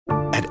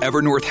At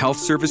Evernorth Health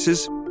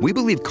Services, we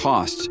believe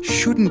costs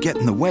shouldn't get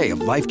in the way of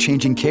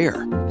life-changing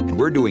care, and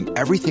we're doing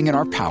everything in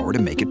our power to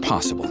make it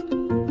possible.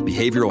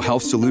 Behavioral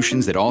health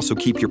solutions that also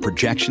keep your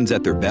projections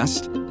at their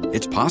best?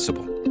 It's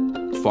possible.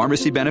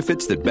 Pharmacy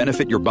benefits that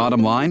benefit your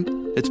bottom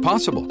line? It's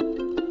possible.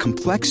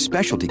 Complex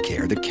specialty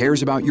care that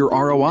cares about your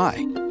ROI?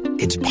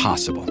 It's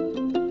possible.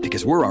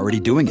 Because we're already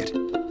doing it.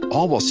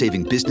 All while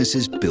saving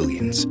businesses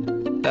billions.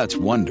 That's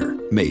Wonder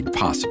made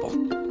possible.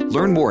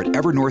 Learn more at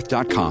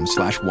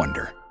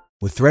evernorth.com/wonder.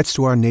 With threats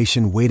to our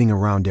nation waiting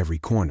around every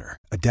corner,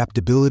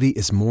 adaptability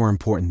is more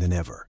important than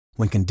ever.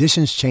 When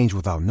conditions change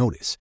without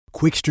notice,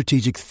 quick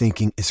strategic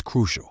thinking is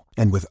crucial.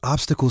 And with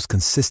obstacles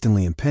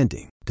consistently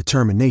impending,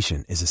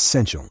 determination is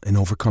essential in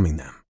overcoming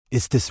them.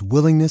 It's this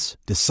willingness,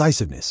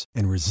 decisiveness,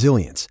 and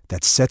resilience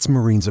that sets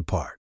Marines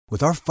apart.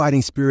 With our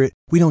fighting spirit,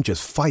 we don't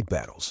just fight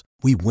battles,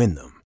 we win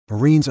them.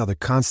 Marines are the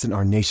constant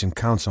our nation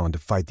counts on to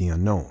fight the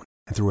unknown.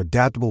 And through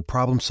adaptable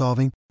problem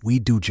solving, we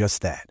do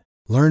just that.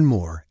 Learn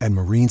more at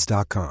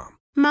marines.com.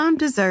 Mom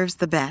deserves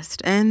the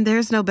best, and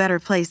there's no better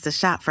place to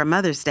shop for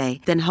Mother's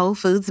Day than Whole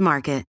Foods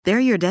Market. They're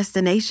your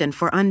destination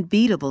for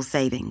unbeatable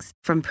savings,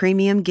 from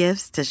premium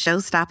gifts to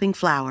show-stopping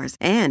flowers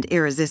and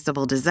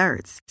irresistible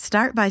desserts.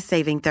 Start by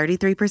saving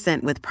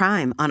 33% with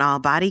Prime on all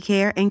body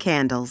care and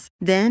candles.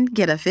 Then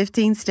get a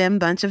 15-stem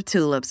bunch of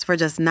tulips for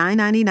just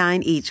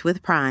 $9.99 each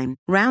with Prime.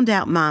 Round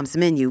out Mom's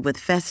menu with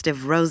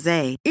festive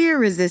rosé,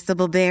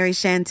 irresistible berry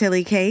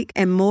chantilly cake,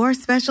 and more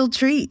special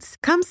treats.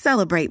 Come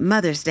celebrate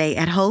Mother's Day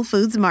at Whole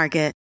Foods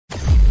Market.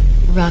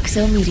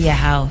 Roxo Media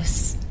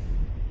House.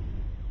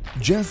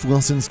 Jeff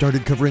Wilson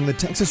started covering the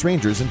Texas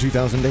Rangers in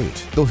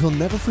 2008, though he'll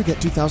never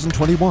forget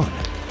 2021.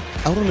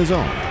 Out on his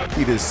own,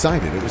 he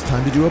decided it was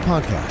time to do a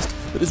podcast,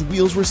 but his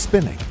wheels were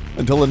spinning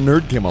until a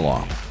nerd came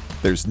along.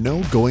 There's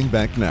no going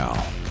back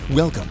now.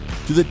 Welcome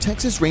to the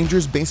Texas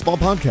Rangers Baseball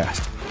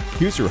Podcast.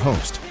 Here's your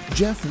host,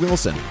 Jeff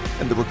Wilson,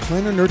 and the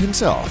recliner nerd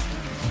himself,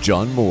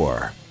 John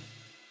Moore.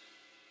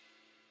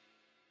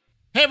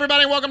 Hey,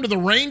 everybody, welcome to the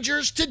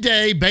Rangers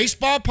Today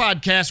Baseball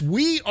Podcast.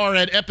 We are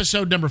at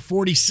episode number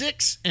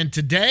 46, and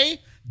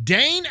today,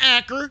 Dane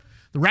Acker,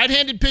 the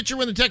right-handed pitcher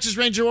with the Texas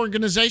Ranger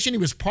organization, he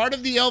was part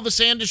of the Elvis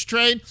Andrus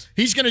trade.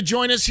 He's going to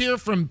join us here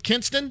from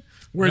Kinston.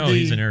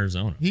 He's in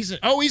Arizona. He's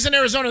in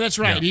Arizona, that's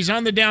right. Yeah. He's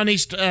on the Down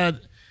East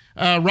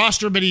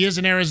roster, but he is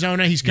in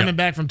Arizona. He's coming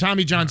back from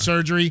Tommy John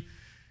surgery.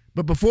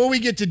 But before we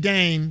get to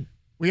Dane,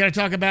 we got to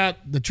talk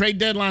about the trade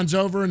deadline's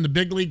over in the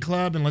big league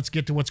club, and let's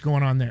get to what's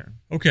going on there.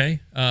 Okay.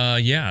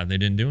 They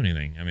didn't do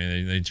anything. I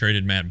mean, they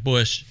traded Matt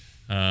Bush.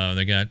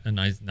 They got a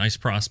nice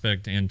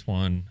prospect,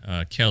 Antoine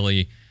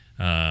Kelly.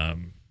 I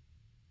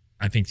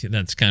think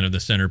that's kind of the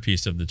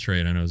centerpiece of the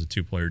trade. I know it was a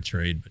two-player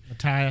trade. But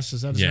Matthias,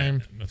 is that his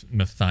name?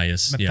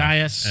 Matthias.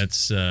 Matthias. Yeah.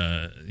 That's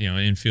an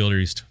infielder.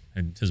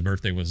 His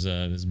birthday was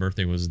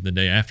the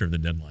day after the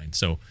deadline.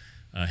 So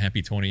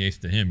happy 28th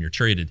to him. You're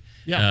traded.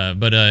 Yeah.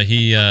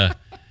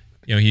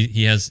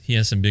 He has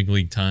some big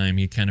league time.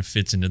 He kind of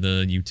fits into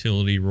the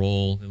utility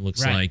role, it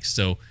looks like.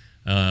 So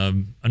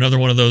another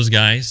one of those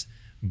guys,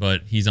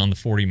 but he's on the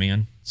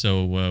 40-man.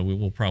 So we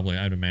will probably,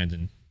 I'd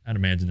imagine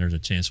there's a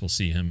chance we'll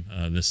see him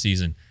this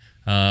season.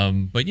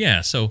 And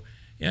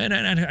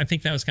I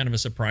think that was kind of a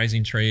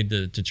surprising trade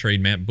to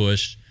trade Matt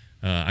Bush.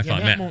 I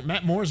thought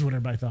Matt Moore's what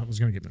everybody thought was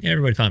going to get. Yeah,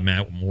 everybody thought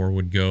Matt Moore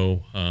would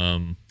go.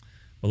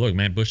 But look,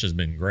 Matt Bush has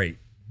been great,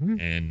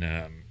 and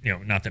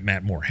not that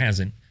Matt Moore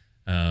hasn't.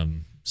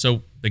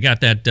 So they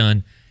got that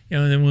done.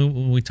 And then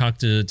when we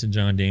talked to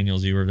John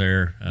Daniels, you were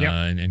there,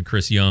 and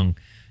Chris Young,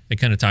 they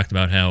kind of talked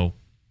about how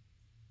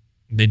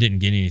they didn't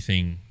get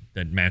anything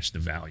that matched the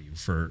value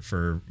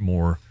for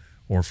Moore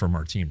or for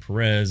Martin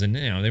Perez, and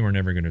they were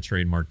never going to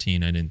trade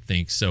Martin, I didn't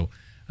think. So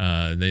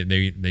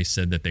they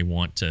said that they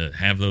want to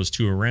have those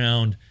two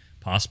around,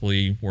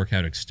 possibly work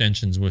out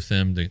extensions with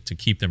them to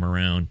keep them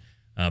around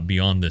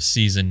beyond this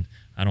season.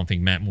 I don't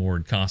think Matt Moore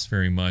would cost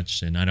very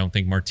much, and I don't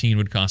think Martin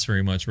would cost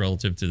very much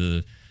relative to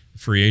the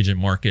free agent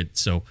market.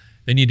 So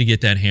they need to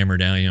get that hammered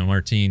down.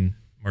 Martin,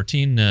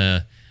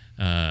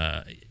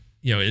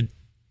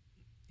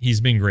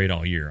 he's been great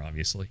all year,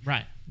 obviously.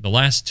 Right. The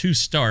last two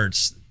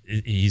starts,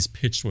 he's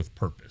pitched with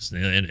purpose,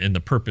 and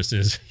the purpose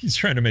is he's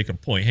trying to make a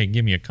point. Hey,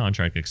 give me a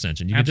contract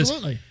extension. You can just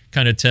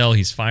kind of tell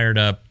he's fired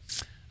up.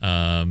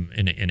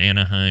 In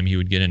Anaheim, he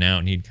would get an out,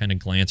 and he'd kind of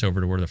glance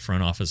over to where the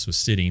front office was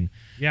sitting.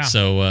 Yeah.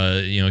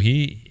 So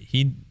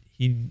he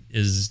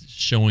is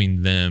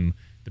showing them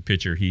the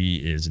pitcher he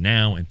is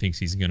now, and thinks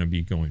he's going to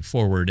be going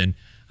forward. And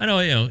I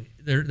know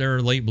there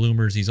are late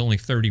bloomers. He's only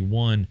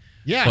 31.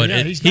 Yeah, but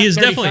he's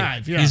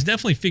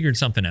definitely figured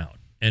something out.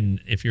 And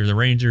if you're the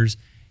Rangers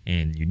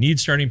and you need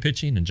starting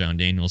pitching, and John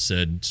Daniels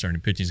said starting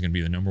pitching is going to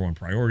be the number one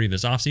priority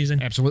this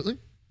offseason. Absolutely.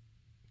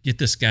 Get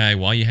this guy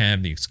while you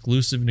have the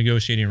exclusive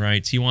negotiating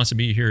rights. He wants to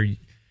be here.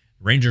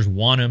 Rangers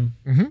want him.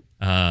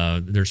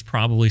 Mm-hmm. There's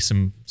probably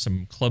some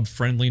club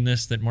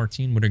friendliness that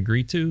Martin would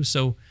agree to.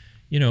 So,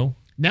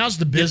 now's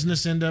the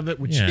business end of it,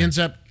 which ends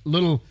up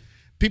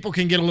people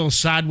can get a little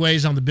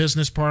sideways on the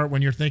business part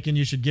when you're thinking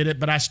you should get it.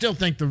 But I still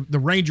think the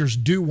Rangers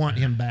do want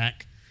him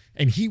back.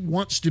 and he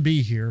wants to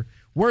be here.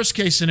 Worst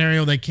case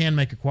scenario, they can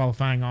make a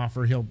qualifying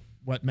offer. He'll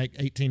make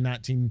 18,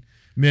 19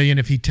 million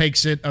if he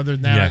takes it. Other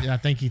than that, I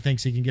think he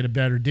thinks he can get a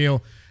better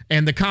deal.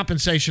 And the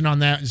compensation on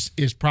that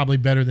is probably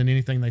better than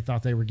anything they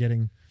thought they were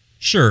getting.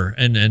 Sure,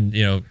 and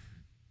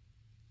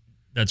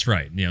that's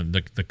right.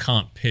 The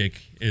comp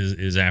pick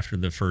is after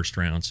the first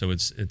round, so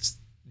it's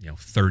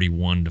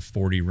 31 to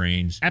 40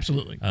 range.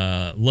 Absolutely.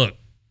 Look,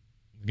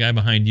 the guy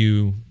behind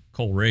you,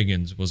 Cole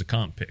Reagans, was a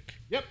comp pick.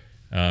 Yep.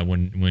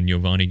 When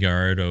Giovanni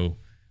Gallardo,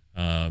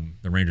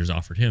 the Rangers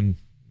offered him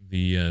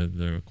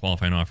the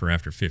qualifying offer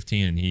after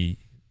 15, and he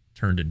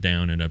turned it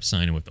down and ended up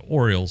signing with the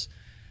Orioles,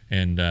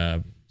 and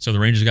so the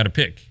Rangers got a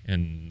pick,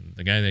 and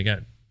the guy they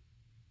got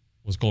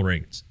was Cole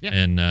Reagans. Yeah.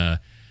 And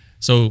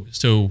so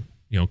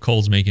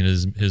Cole's making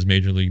his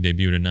major league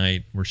debut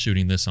tonight. We're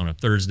shooting this on a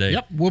Thursday.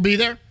 Yep, we'll be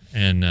there.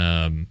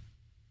 And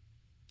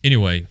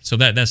anyway, so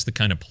that's the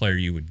kind of player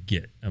you would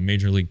get, a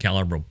major league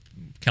caliber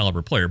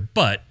player,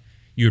 but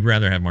you would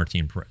rather have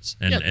Martin Perez.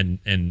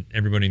 And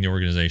everybody in the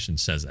organization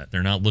says that.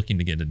 They're not looking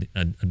to get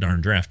a darn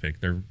draft pick.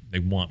 They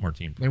want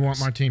Martin Perez. They want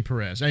Martin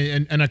Perez.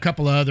 And a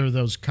couple of other of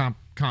those comp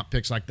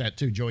picks like that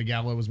too. Joey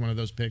Gallo was one of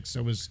those picks.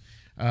 So was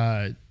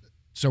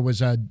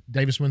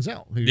Davis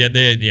Wenzel.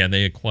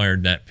 They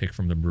acquired that pick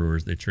from the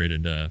Brewers. They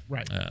traded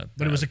but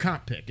it was a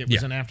comp pick. It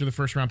was an after the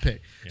first round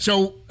pick. Yeah.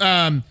 So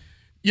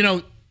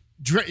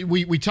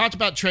we talked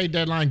about trade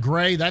deadline.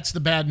 Gray, that's the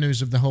bad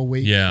news of the whole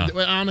week. Yeah.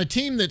 On a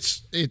team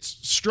it's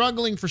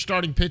struggling for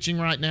starting pitching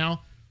right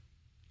now.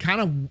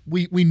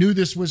 We knew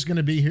this was going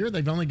to be here.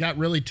 They've only got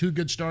really two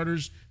good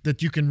starters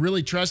that you can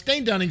really trust.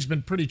 Dane Dunning's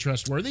been pretty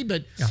trustworthy,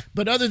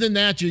 but other than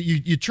that,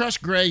 you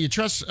trust Gray, you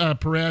trust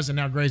Perez, and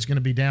now Gray's going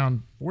to be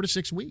down 4 to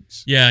 6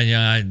 weeks.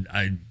 Yeah.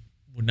 I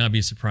would not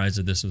be surprised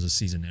if this was a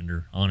season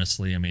ender.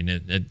 Honestly, I mean,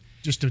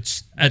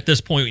 at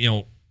this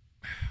point,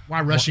 why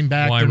rush him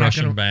back? Why rush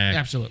him back?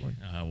 Absolutely.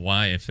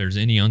 Why, if there's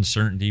any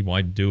uncertainty,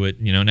 why do it?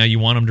 Now you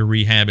want him to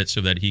rehab it so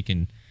that he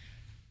can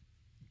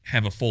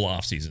have a full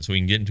offseason, so he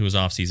can get into his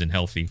offseason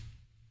healthy.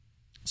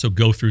 So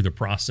go through the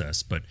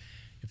process. But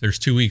if there's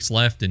 2 weeks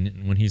left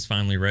and when he's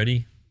finally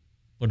ready,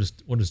 what does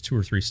 2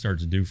 or 3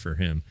 starts do for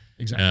him?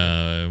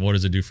 Exactly. What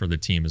does it do for the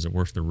team? Is it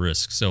worth the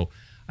risk? So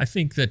I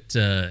think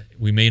that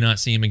we may not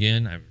see him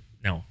again.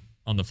 Now,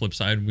 on the flip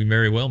side, we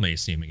very well may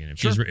see him again.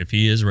 If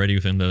he is ready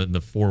within the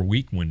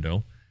 4-week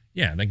window,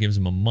 that gives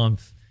him a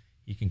month.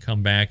 He can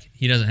come back.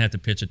 He doesn't have to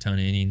pitch a ton of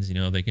innings.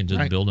 They can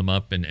just build him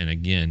up and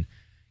again,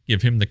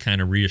 give him the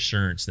kind of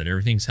reassurance that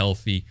everything's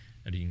healthy,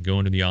 that he can go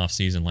into the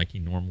offseason like he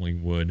normally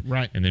would,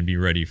 and then be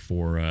ready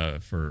for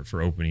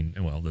opening,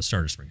 the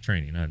start of spring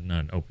training,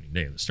 not opening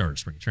day, the start of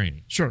spring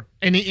training. Sure.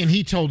 And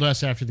he told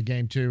us after the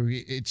game, too,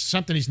 it's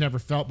something he's never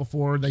felt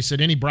before. They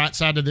said, any bright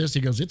side to this? He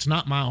goes, it's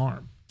not my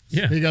arm.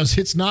 Yeah. He goes,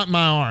 it's not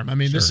my arm. I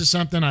mean, This is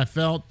something I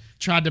felt,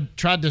 tried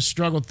to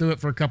struggle through it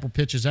for a couple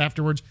pitches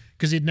afterwards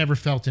because he'd never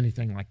felt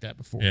anything like that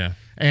before. Yeah.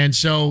 And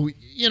so,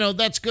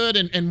 that's good.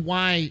 And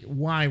why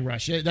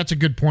rush? That's a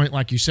good point,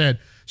 like you said.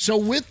 So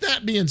with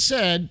that being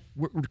said,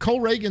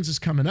 Cole Reagans is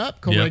coming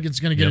up. Cole Reagans is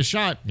going to get a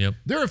shot. Yep.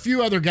 There are a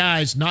few other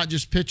guys, not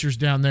just pitchers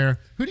down there.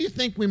 Who do you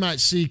think we might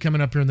see coming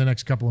up here in the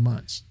next couple of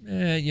months?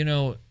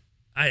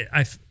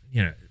 I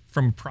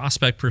from a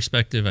prospect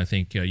perspective, I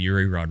think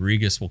Yuri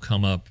Rodriguez will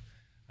come up.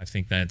 I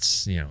think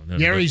that's,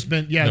 Gary's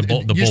been, used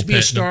to be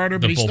a starter,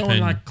 but he's throwing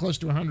like close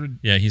to 100.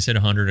 Yeah, he's hit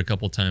 100 a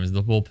couple of times.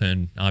 The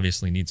bullpen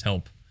obviously needs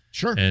help.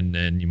 Sure. And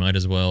you might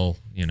as well,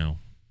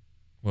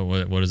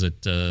 what is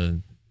it?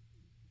 The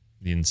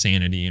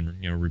insanity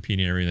and,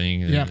 repeating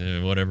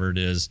everything, whatever it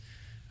is.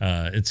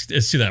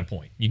 It's to that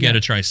point. You got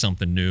to try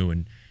something new,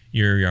 and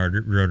Yuri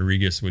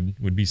Rodriguez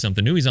would be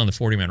something new. He's on the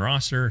 40-man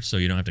roster, so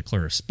you don't have to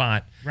clear a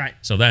spot. Right.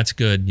 So that's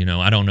good.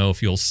 I don't know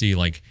if you'll see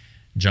like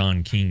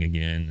John King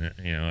again,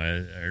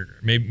 or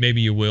maybe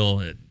you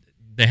will.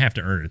 They have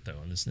to earn it though,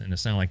 and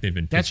it's not like they've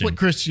been pitching. That's what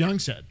Chris Young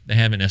said. They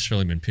haven't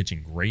necessarily been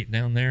pitching great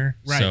down there,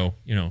 right. So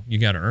you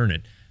got to earn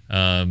it.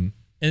 And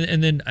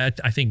then I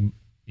think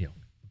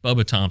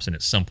Bubba Thompson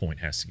at some point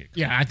has to get called.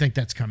 Yeah, I think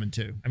that's coming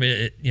too. I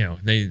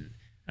mean,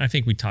 I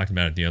think we talked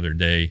about it the other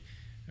day,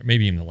 or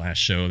maybe even the last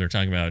show. They're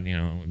talking about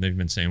they've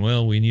been saying,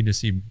 well, we need to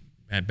see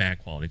at bat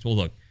qualities. Well,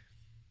 look,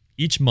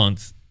 each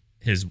month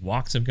his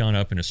walks have gone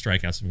up and his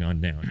strikeouts have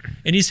gone down.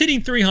 And he's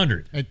hitting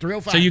 300. At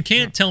 305. So you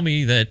can't tell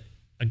me that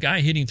a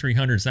guy hitting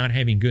 300 is not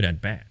having good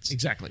at-bats.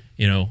 Exactly.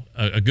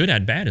 A good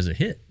at-bat is a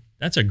hit.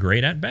 That's a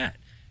great at-bat.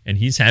 And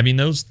he's having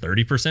those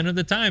 30% of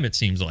the time, it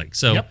seems like.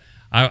 So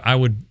I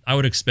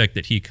would expect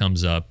that he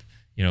comes up.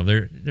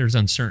 There's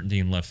uncertainty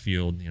in left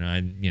field.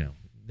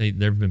 They've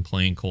been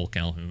playing Cole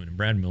Calhoun, and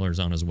Brad Miller's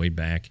on his way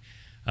back.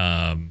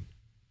 I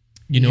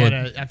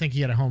think he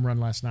had a home run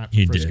last night.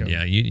 He Frisco. Did,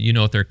 yeah. You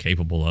know what they're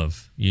capable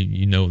of.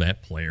 You know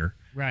that player,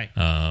 right?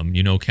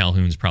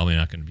 Calhoun's probably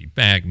not going to be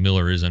back.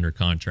 Miller is under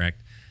contract.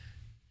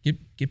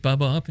 Get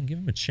Bubba up and give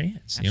him a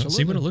chance.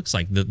 See what it looks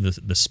like.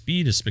 The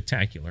speed is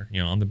spectacular.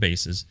 On the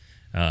bases.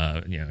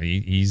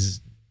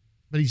 He's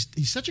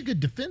such a good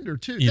defender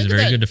too. He's a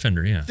very good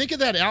defender. Yeah. Think of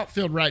that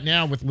outfield right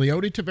now with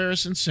Leody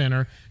Taveras in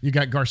center. You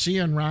got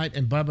Garcia in right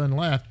and Bubba in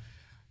left.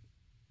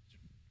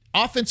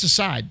 offense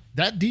aside,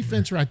 that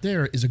defense right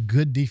there is a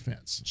good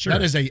defense. Sure.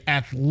 That is a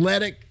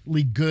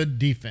athletically good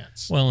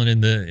defense. Well,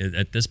 and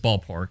at this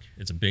ballpark,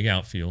 it's a big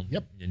outfield.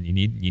 Yep. And you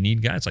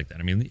need guys like that.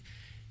 I mean,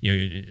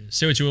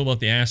 say what you will about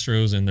the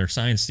Astros and their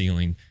sign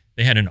stealing,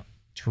 they had a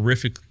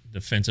terrific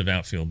defensive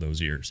outfield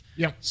those years.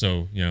 Yep.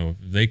 So,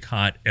 they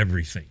caught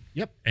everything.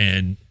 Yep.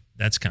 And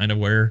that's kind of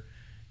where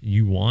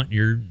you want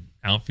your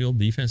outfield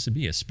defense to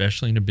be,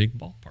 especially in a big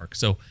ballpark.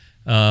 So,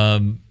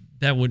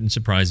 that wouldn't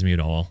surprise me at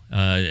all.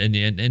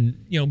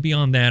 And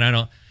beyond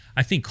that,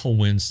 I think Cole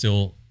Winn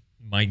still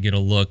might get a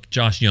look.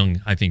 Josh Young,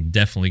 I think,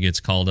 definitely gets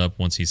called up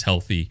once he's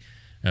healthy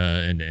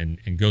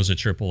and goes to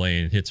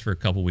AAA and hits for a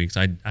couple weeks.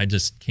 I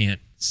just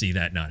can't see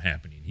that not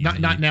happening.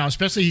 Not now,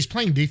 especially he's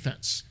playing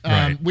defense.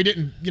 Right. We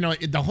didn't,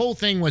 the whole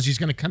thing was he's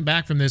going to come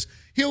back from this.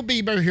 He'll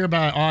be here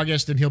by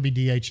August and he'll be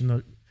DH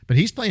but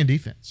he's playing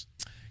defense.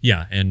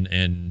 Yeah,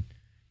 and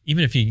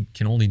even if he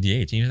can only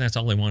DH, even if that's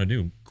all they want to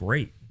do,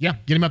 great. Yeah,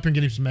 get him up and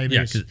get him some maybes.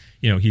 Yeah,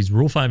 because he's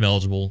Rule 5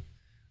 eligible.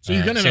 So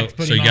you're going to have to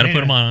put him on. So you got to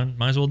put anyway. him on.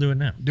 Might as well do it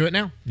now. Do it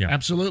now. Yeah,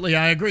 absolutely.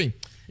 I agree.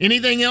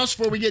 Anything else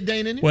before we get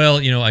Dane in here? Well,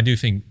 I do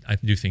think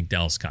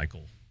Dallas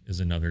Keuchel is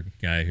another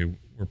guy who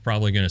we're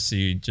probably going to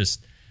see.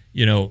 Just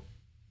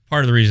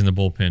part of the reason the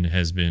bullpen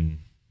has been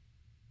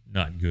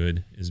not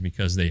good is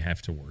because they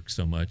have to work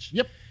so much.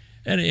 Yep.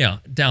 And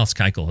Dallas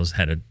Keuchel has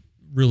had a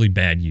really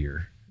bad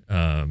year.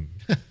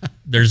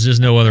 There's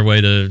just no other way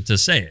to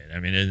say it. I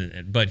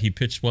mean, but he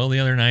pitched well the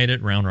other night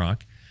at Round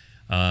Rock.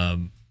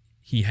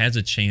 He has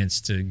a chance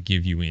to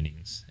give you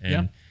innings,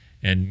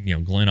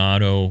 and Glenn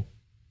Otto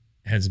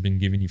has been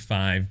giving you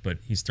 5, but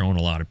he's throwing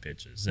a lot of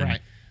pitches. And,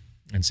 right.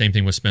 And same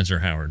thing with Spencer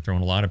Howard,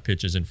 throwing a lot of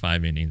pitches in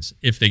 5 innings.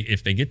 If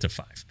they get to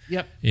 5,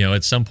 yep.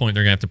 At some point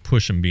they're gonna have to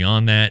push him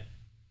beyond that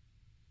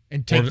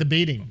and take the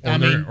beating.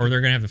 Or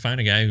they're gonna have to find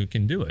a guy who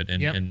can do it.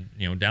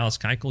 And Dallas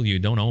Keuchel, you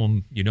don't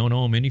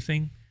owe him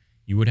anything.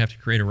 You would have to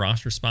create a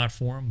roster spot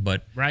for him,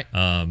 but right.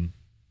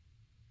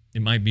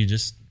 It might be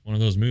just one of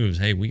those moves.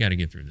 Hey, we got to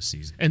get through the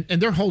season, and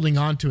they're holding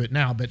on to it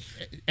now. But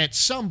at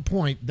some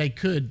point, they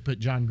could put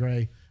John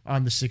Gray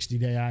on the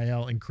 60-day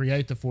IL and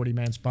create the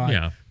 40-man spot.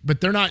 Yeah.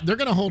 But they're not. They're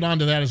going to hold on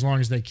to that as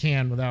long as they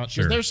can without.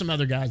 Sure. There's some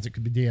other guys that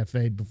could be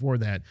DFA'd before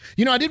that.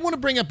 I did want to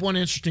bring up one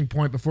interesting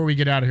point before we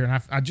get out of here,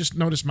 and I just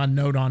noticed my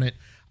note on it.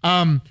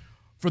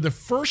 For the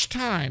first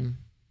time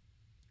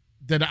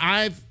that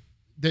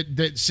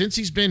that since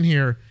he's been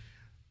here,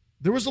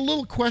 there was a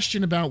little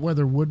question about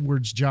whether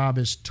Woodward's job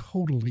is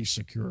totally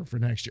secure for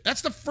next year.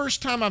 That's the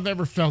first time I've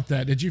ever felt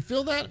that. Did you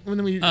feel that when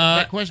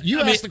that question?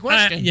 You asked the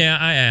question.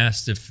 I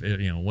asked if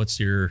what's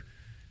your,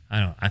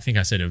 I think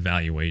I said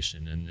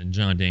evaluation, and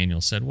John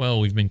Daniels said, well,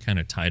 we've been kind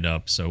of tied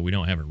up, so we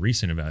don't have a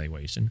recent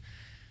evaluation.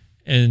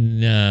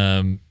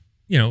 And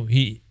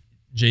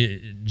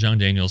John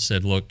Daniels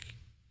said, look,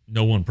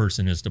 no one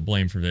person is to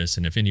blame for this,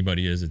 and if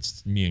anybody is,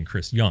 it's me and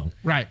Chris Young,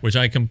 right? Which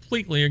I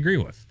completely agree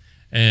with,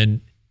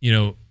 and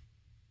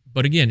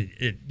But again,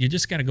 you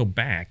just got to go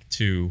back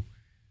to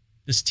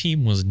this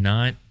team was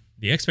not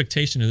the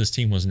expectation of this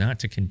team was not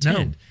to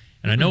contend. No.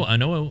 And I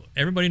know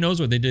everybody knows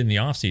what they did in the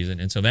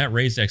offseason, and so that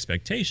raised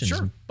expectations.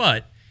 Sure.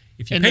 But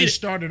they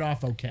started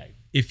off okay.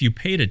 If you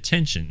paid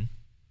attention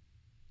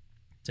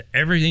to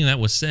everything that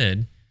was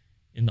said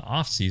in the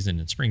offseason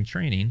and spring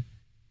training,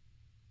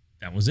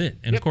 that was it.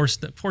 And of course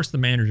the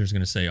manager's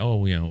going to say, "Oh,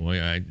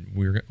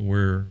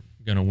 we're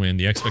going to win.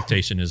 The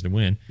expectation is to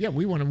win." Yeah,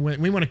 we want to win.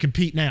 We want to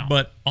compete now.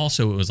 But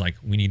also it was like,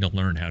 we need to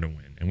learn how to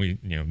win. And we,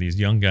 these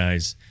young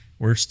guys,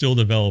 we're still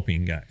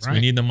developing guys. Right.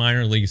 We need the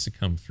minor leagues to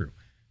come through.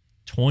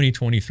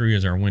 2023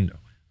 is our window.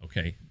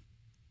 Okay.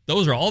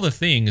 Those are all the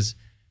things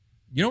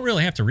you don't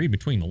really have to read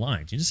between the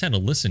lines. You just had to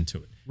listen to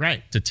it.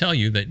 Right. To tell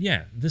you that,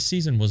 this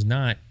season was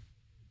not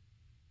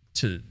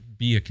to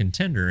be a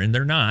contender, and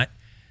they're not.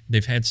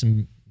 They've had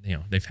some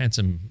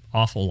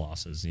awful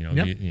losses. The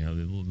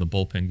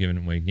bullpen giving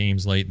away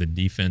games late, the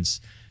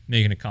defense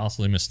making a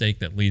costly mistake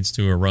that leads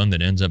to a run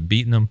that ends up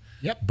beating them.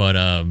 Yep. But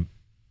I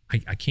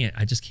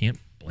just can't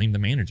blame the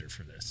manager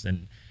for this.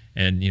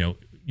 And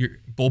your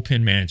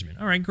bullpen management.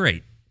 All right,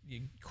 great.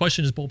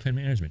 Question is bullpen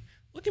management.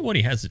 Look at what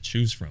he has to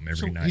choose from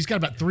every night. He's got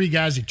about 3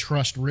 guys he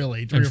trusts,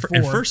 really, 3 or 4.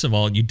 And first of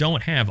all, you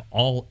don't have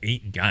all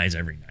 8 guys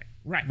every night.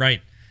 Right.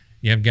 Right.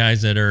 You have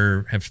guys that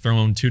have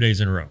thrown 2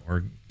 days in a row,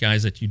 or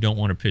guys that you don't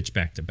want to pitch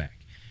back to back.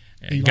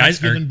 Guys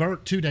giving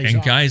Burt 2 days and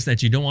off. Guys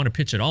that you don't want to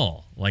pitch at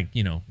all, like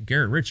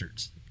Garrett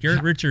Richards.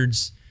 Garrett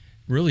Richards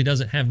really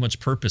doesn't have much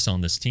purpose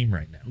on this team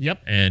right now.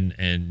 Yep. And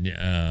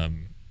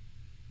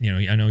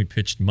I know he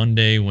pitched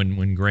Monday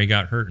when Gray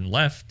got hurt and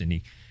left, and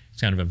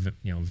it's kind of a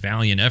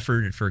valiant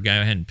effort for a guy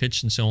who hadn't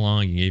pitched in so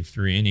long. He gave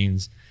 3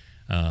 innings,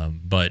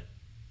 but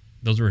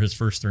those were his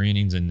first 3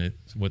 innings, and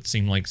it's what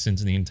seemed like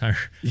since the entire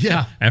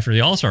after the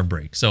All-Star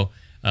break. So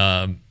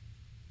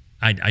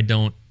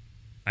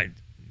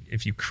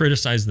if you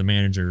criticize the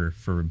manager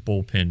for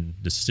bullpen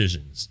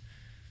decisions,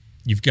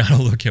 you've got to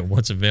look at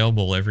what's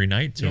available every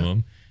night to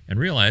him and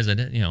realize that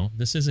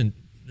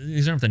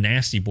these aren't the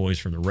nasty boys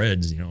from the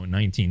Reds, in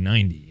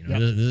 1990.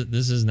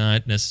 This is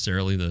not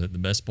necessarily the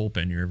best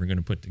bullpen you're ever going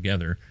to put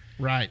together.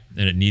 Right.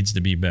 And it needs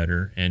to be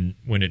better. And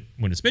when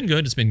it's been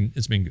good, it's been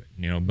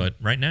good. But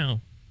right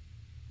now,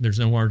 there's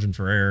no margin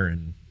for error,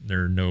 and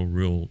there are no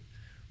real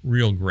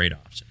great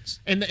options.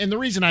 And the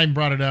reason I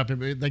brought it up,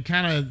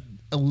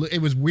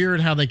 it was weird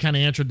how they kind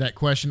of answered that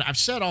question. I've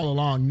said all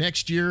along,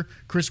 next year,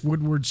 Chris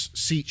Woodward's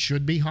seat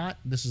should be hot.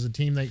 This is a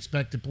team they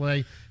expect to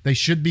play. They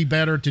should be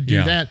better to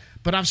do that.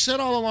 But I've said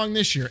all along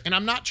this year, and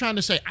I'm not trying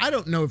to say, I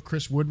don't know if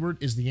Chris Woodward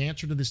is the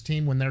answer to this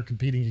team when they're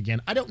competing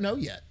again. I don't know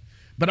yet.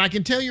 But I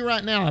can tell you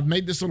right now, I've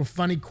made this little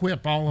funny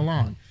quip all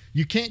along.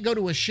 You can't go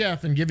to a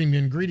chef and give him the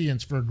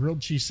ingredients for a grilled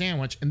cheese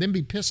sandwich and then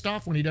be pissed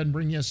off when he doesn't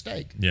bring you a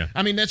steak. Yeah.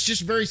 I mean, that's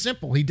just very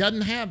simple. He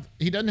doesn't have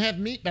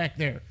meat back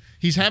there.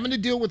 He's having to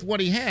deal with what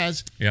he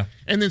has. Yeah.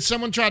 And then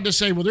someone tried to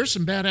say, well, there's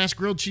some badass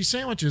grilled cheese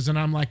sandwiches. And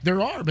I'm like, there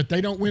are, but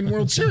they don't win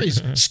World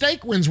Series.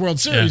 Steak wins World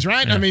Series,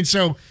 right? Yeah. I mean,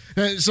 so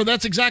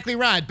that's exactly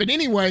right. But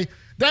anyway,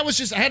 that was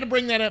just, I had to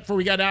bring that up before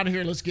we got out of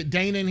here. Let's get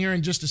Dane in here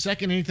in just a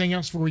second. Anything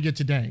else before we get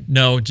to Dane?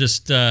 No,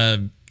 just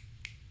 $5.99.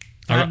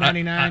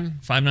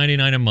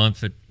 $5.99 a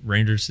month at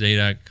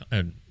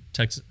rangersday.com,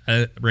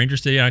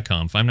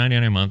 rangersday.com.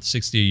 $5.99 a month,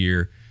 $60 a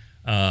year.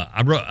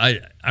 I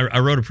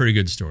wrote a pretty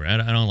good story. I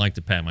don't like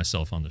to pat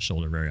myself on the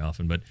shoulder very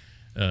often, but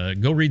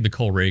go read the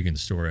Cole Reagan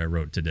story I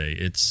wrote today.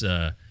 It's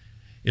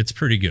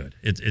pretty good.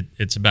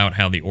 It's about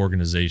how the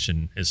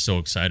organization is so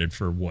excited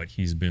for what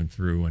he's been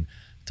through, and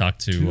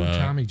talked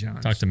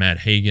to Matt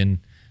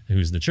Hagan,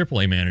 who's the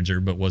AAA manager,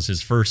 but was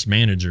his first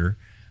manager.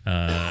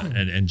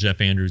 And Jeff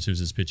Andrews, who's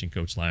his pitching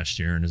coach last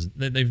year, and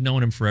they've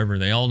known him forever.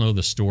 They all know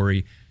the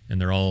story,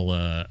 and they're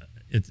all.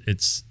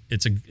 It's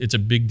a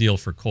big deal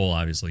for Cole.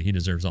 Obviously, he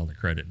deserves all the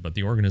credit, but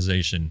the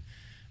organization,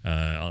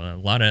 a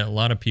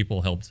lot of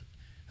people helped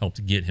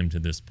get him to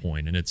this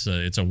point, and it's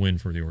a win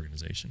for the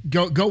organization.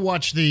 Go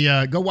watch the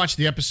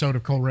episode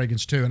of Cole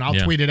Reagan's too, and I'll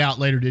tweet it out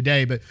later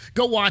today. But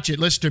go watch it,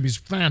 listen to him. He's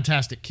a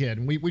fantastic kid,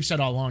 and we've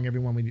said all along,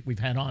 everyone we've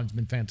had on has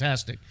been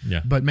fantastic.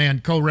 Yeah. But man,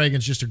 Cole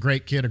Reagan's just a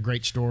great kid, a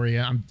great story.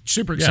 I'm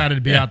super excited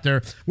to be out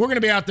there. We're going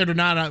to be out there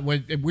tonight.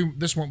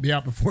 This won't be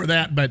out before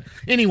that, but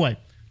anyway,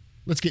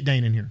 let's get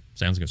Dane in here.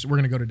 Sounds good. So we're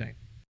going to go to Dane.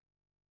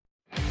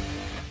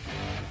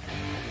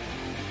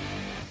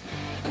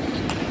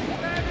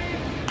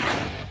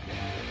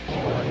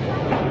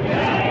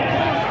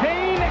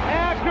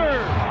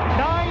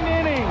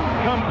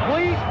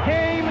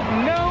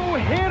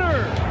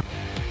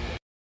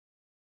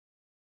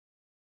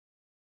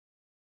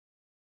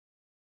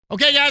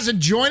 Okay, guys, and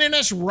joining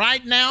us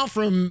right now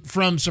from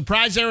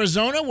Surprise,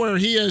 Arizona, where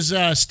he is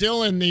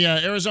still in the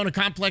Arizona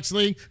Complex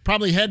League,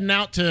 probably heading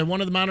out to one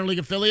of the minor league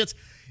affiliates.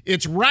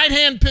 It's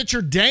right-hand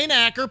pitcher Dane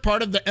Acker,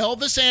 part of the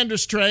Elvis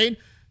Andrus trade.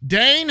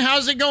 Dane,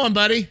 how's it going,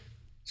 buddy?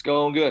 It's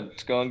going good.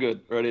 It's going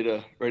good. Ready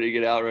to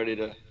get out. Ready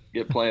to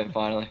get playing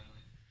finally.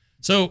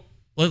 So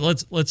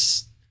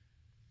let's.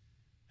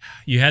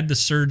 You had the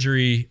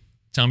surgery,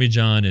 Tommy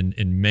John,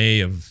 in May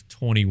of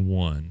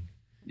 21.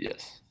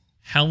 Yes.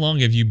 How long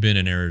have you been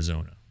in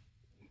Arizona?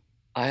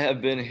 I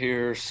have been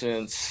here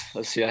since, I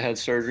had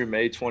surgery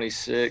May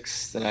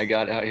 26th, and I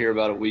got out here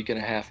about a week and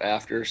a half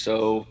after,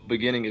 so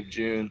beginning of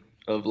June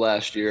of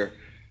last year.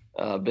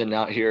 Been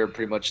out here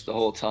pretty much the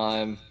whole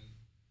time,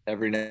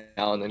 every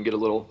now and then get a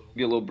little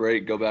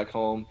break, go back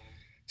home,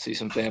 see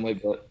some family,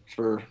 but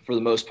for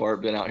the most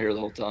part, been out here the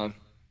whole time.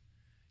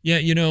 Yeah,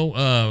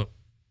 I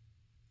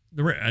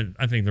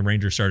think the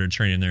Rangers started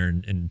training there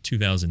in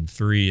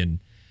 2003, and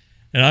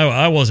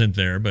I wasn't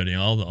there, but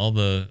all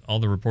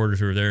the reporters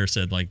who were there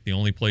said like the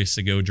only place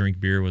to go drink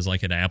beer was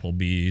like at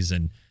Applebee's,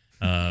 and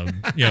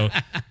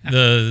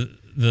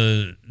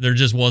there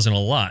just wasn't a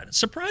lot.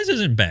 Surprise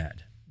isn't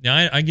bad.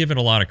 Now I give it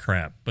a lot of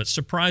crap, but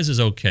Surprise is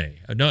okay.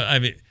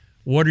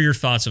 What are your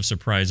thoughts of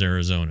Surprise,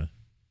 Arizona?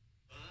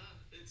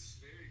 It's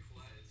very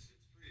quiet.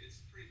 It's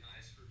pretty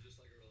nice for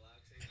just like a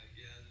relaxing. Like,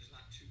 yeah, there's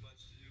not too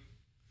much to do,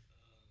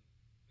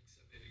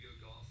 except maybe go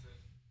golfing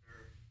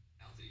or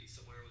out to eat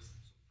somewhere with some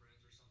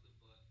friends or something.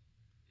 But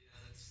yeah,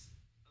 that's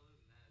other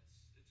than that,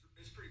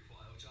 it's pretty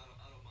quiet, which I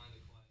don't mind the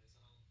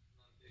quietness. I'm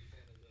not a big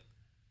fan of the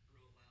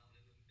real loud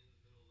in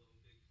the middle of a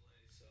big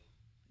place. So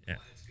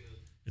Yeah. quiet's good.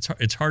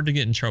 It's hard to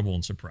get in trouble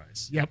in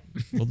Surprise. Yep.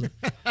 Well,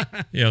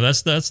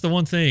 that's the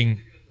one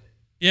thing.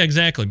 Yeah,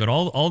 exactly. But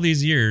all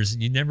these years,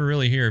 you never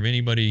really hear of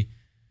anybody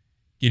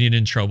getting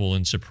in trouble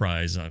in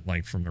Surprise,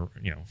 like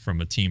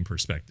from a team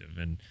perspective,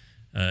 and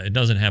it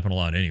doesn't happen a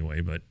lot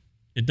anyway. But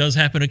it does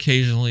happen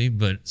occasionally.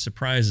 But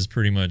Surprise is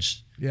pretty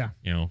much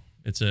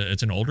it's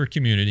an older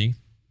community,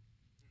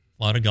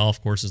 a lot of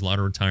golf courses, a lot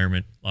of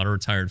retirement, a lot of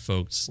retired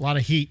folks, A lot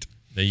of heat.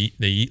 They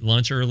eat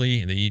lunch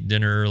early, they eat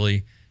dinner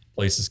early.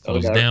 Places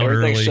close down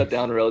Everything's early. shut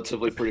doI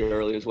relatively pretty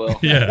early as well.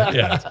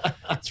 Yeah,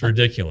 it's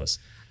ridiculous.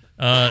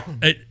 But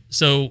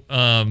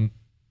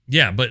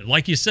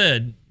like you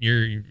said,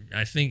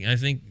 I think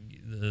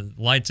the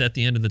lights at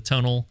the end of the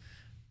tunnel.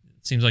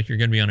 It seems like you're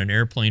going to be on an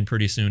airplane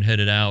pretty soon,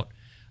 headed out.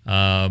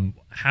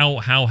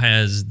 How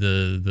has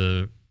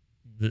the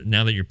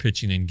now that you're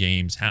pitching in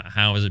games,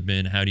 how has it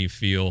been? How do you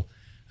feel?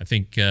 I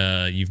think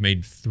you've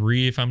made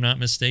 3, if I'm not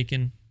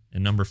mistaken,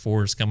 and number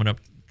 4 is coming up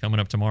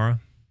tomorrow.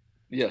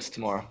 Yes,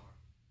 tomorrow.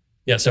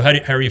 Yeah. So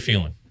how are you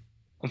feeling?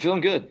 I'm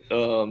feeling good.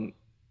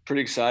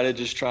 Pretty excited.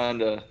 Just trying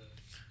to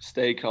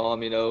stay calm.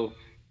 Knowing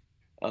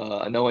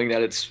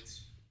that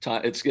it's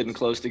time. It's getting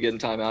close to getting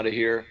time out of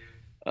here.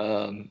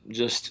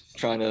 Just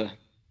trying to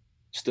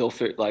still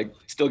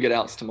get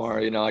outs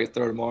tomorrow. I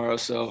throw tomorrow,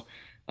 so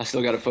I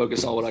still got to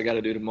focus on what I got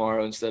to do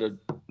tomorrow instead of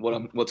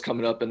what's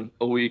coming up in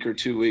a week or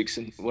 2 weeks.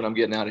 And when I'm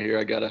getting out of here,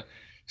 I got to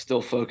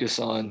still focus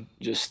on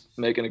just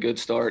making a good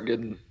start,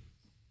 getting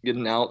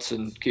outs,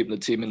 and keeping the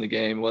team in the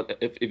game.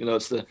 Even though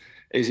it's the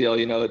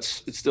AZL,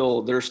 it's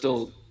still they're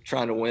still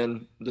trying to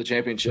win the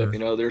championship.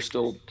 Sure. They're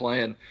still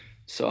playing.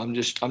 So I'm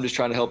just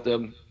trying to help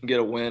them get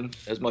a win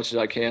as much as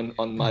I can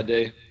on my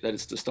day that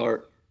it's the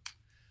start.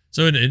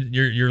 So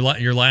your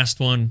last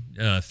one,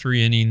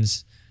 3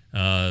 innings,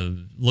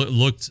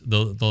 looked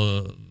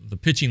the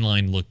pitching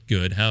line looked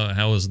good.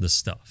 How was the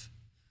stuff?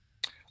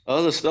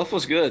 The stuff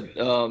was good.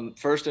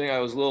 First inning I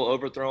was a little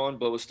overthrown,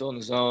 but was still in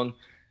the zone.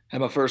 Had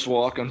my first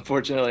walk.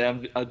 Unfortunately,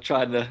 I'm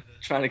trying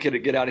to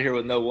get out of here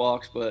with no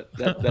walks, but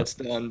that's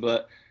done.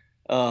 But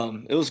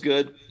it was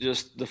good.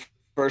 Just the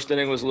first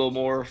inning was a little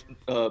more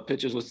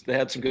pitches. They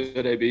had some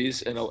good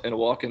ABs and a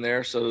walk in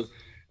there, so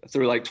I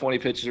threw like 20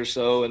 pitches or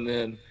so, and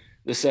then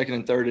the second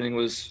and third inning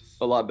was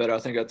a lot better. I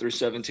think I threw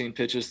 17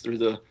 pitches through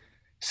the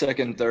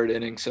second and third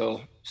inning,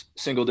 so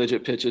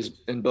single-digit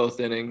pitches in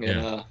both innings,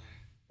 and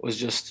was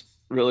just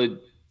really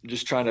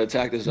just trying to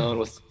attack the zone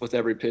with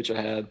every pitch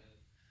I had.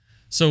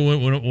 So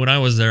when I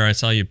was there, I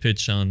saw you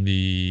pitch on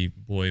it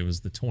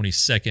was the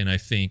 22nd, I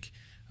think,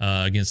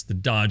 against the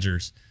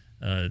Dodgers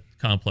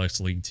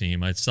complex league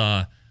team. I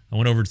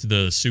went over to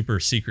the super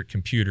secret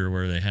computer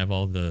where they have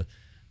all the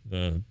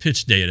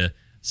pitch data.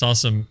 Saw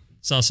some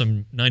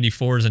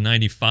 94s and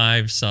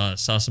 95s.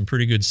 Saw some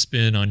pretty good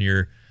spin on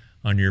your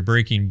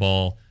breaking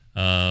ball.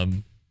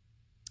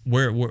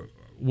 Where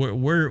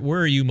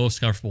are you most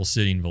comfortable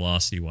sitting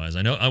velocity wise?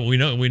 I know we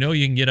know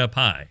you can get up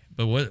high,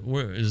 but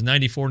where is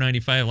 94,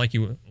 95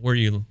 where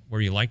you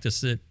like to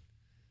sit?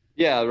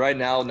 Yeah, right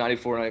now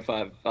 94,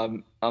 95.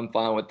 I'm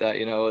fine with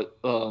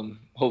that.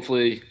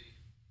 Hopefully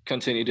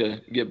continue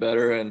to get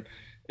better and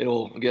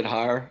it'll get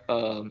higher.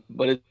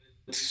 But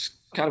it's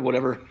kind of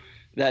whatever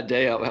that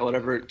day,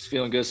 whatever it's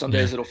feeling good. Some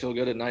days it'll feel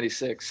good at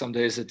 96. Some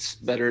days it's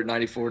better at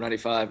 94,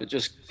 95. It's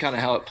just kind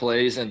of how it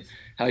plays and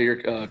how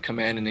you're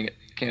commanding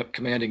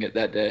it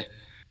that day.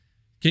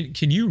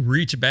 Can you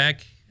reach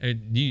back?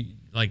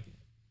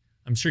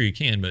 I'm sure you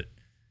can, but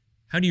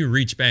how do you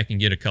reach back and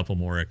get a couple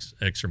more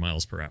extra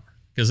miles per hour?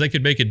 Because they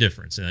could make a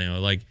difference.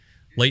 Like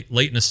late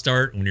in the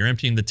start when you're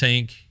emptying the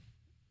tank.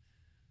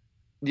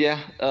 Yeah,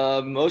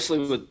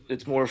 mostly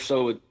it's more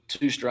so with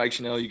 2 strikes.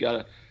 You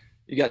got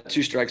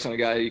 2 strikes on a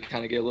guy, you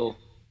kind of get a little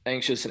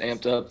anxious and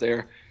amped up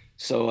there.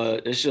 So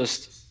it's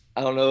just,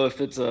 I don't know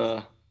if it's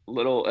a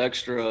little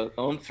extra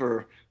oomph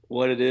for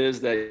what it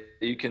is that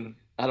you can,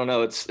 I don't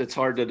know. It's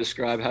hard to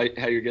describe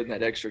how you're getting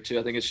that extra too.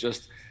 I think it's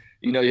just,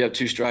 you have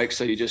 2 strikes.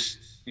 So you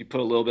put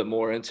a little bit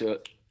more into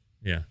it.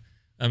 Yeah.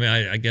 I mean,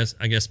 I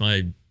guess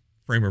my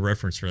frame of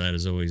reference for that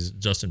is always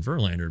Justin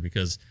Verlander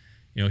because,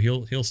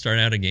 he'll start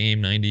out a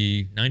game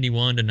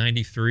 91 to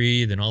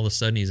 93, then all of a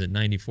sudden he's at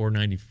 94,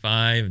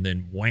 95, and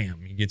then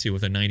wham, he gets you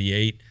with a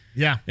 98.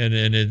 Yeah. And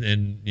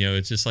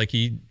it's just like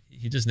he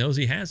just knows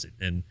he has it.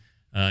 And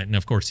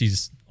of course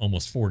he's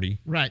almost 40.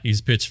 Right.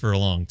 He's pitched for a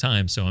long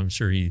time, so I'm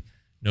sure he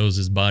knows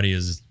his body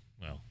is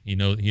well, he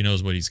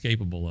knows what he's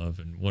capable of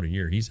and what a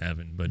year he's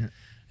having. But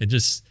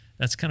that's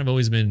kind of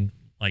always been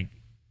like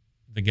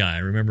the guy. I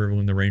remember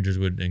when the Rangers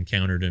would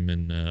encountered him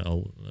in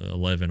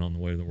 11 on the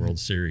way to the World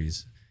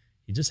Series.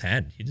 He just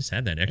had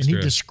that extra. And he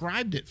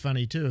described it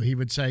funny, too. He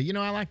would say,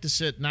 I like to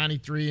sit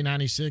 93,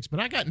 96, but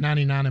I got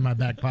 99 in my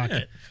back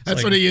pocket.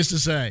 That's what he used to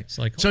say.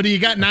 So do you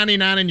got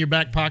 99 in your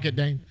back pocket,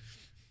 Dane?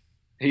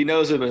 He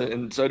knows it,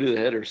 and so do the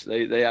hitters.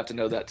 They have to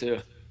know that, too.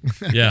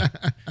 Yeah.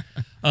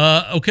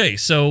 Okay,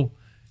 so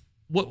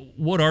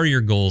what are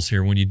your goals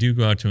here when you do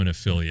go out to an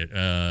affiliate?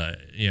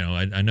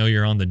 I know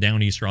you're on the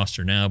Down East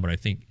roster now, but I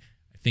think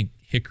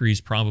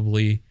Hickory's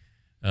probably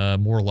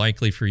more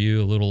likely for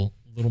you, a little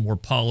more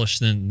polished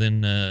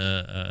than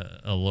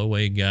a low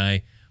A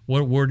guy.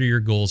 What are your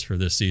goals for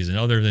this season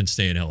other than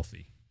staying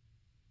healthy?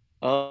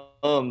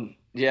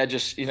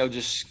 Just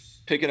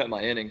picking up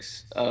my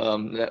innings.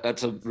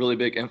 That's a really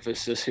big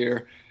emphasis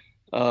here.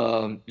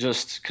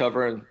 Just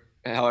covering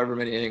however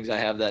many innings I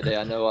have that day.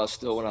 I know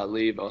when I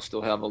leave, I'll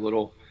still have a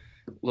little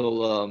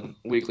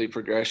weekly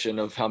progression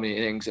of how many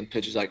innings and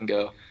pitches I can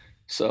go.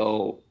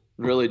 So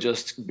really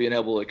just being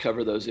able to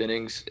cover those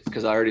innings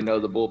because I already know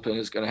the bullpen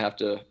is going to have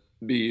to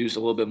be used a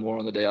little bit more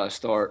on the day I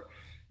start.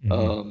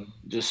 Mm-hmm.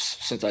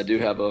 Just since I do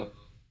have a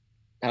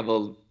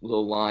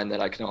little line that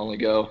I can only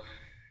go.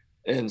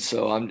 And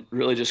so I'm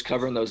really just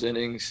covering those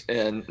innings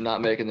and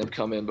not making them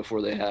come in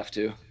before they have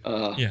to.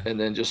 And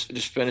then just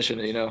finishing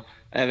it,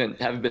 I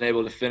haven't been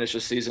able to finish a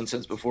season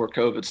since before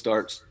COVID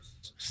started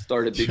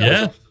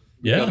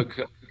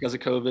because of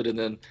COVID and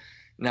then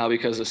now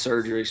because of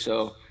surgery.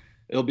 So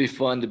it'll be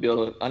fun to be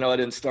able to, I know I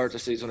didn't start the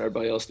season when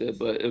everybody else did,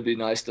 but it'll be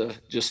nice to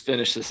just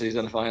finish the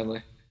season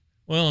finally.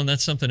 Well, and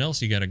that's something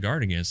else you got to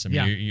guard against. I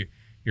mean, Yeah.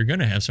 you're going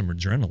to have some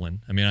adrenaline.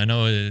 I mean, I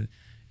know,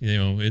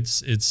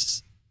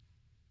 it's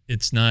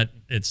not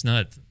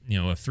a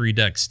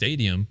 3-deck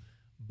stadium,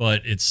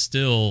 but it's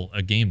still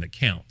a game that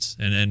counts.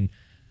 And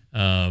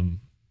then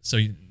so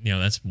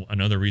that's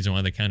another reason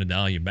why they kind of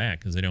dial you back,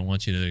 because they don't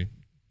want you to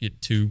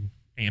get too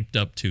amped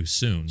up too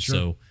soon. Sure.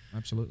 So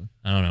Absolutely.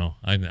 I don't know.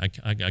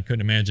 I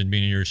couldn't imagine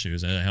being in your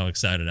shoes. How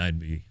excited I'd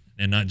be,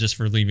 and not just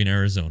for leaving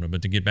Arizona,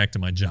 but to get back to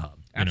my job.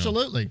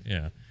 Absolutely.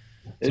 Yeah.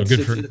 So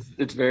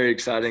It's very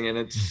exciting, and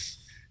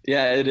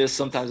it is.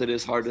 Sometimes it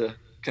is hard to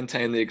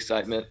contain the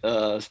excitement,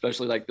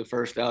 especially like the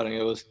first outing.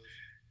 It was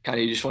kind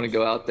of, you just want to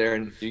go out there,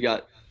 and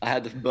I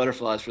had the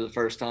butterflies for the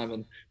first time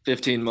in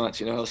 15 months,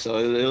 so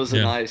it was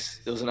a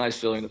nice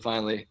feeling to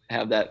finally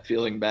have that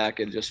feeling back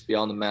and just be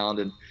on the mound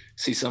and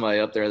see somebody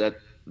up there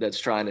that's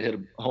trying to hit a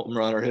home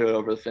run or hit it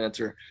over the fence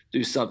or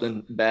do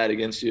something bad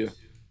against you.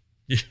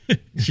 Yeah,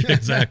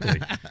 exactly.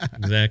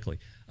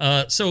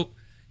 So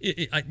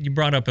you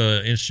brought up an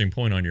interesting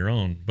point on your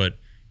own, but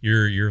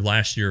your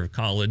last year of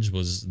college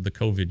was the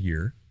COVID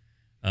year,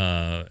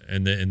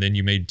 and then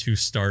you made 2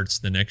 starts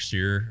the next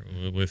year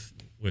with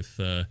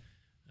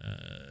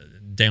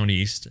down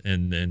east,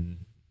 and then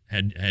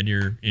had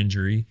your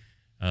injury.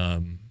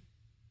 I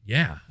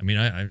mean,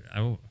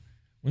 I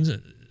when's it?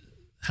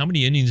 How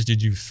many innings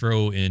did you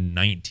throw in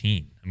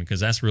 19? I mean, because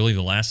that's really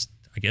the last,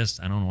 I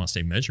guess, I don't want to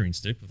say measuring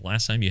stick, but the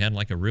last time you had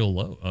like a real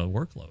low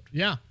workload.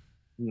 Yeah.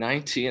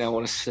 19, I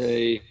want to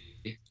say,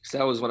 because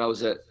that was when I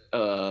was at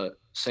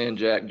San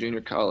Jack Junior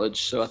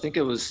College. So I think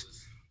it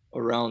was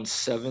around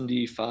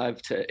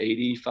 75 to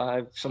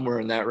 85,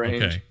 somewhere in that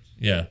range. Okay.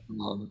 Yeah.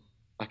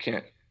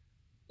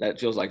 That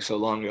feels like so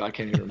long ago. I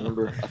can't even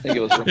remember. I think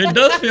it was. It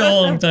does feel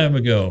a long time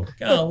ago.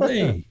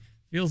 Golly.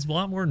 Feels a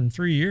lot more than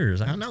 3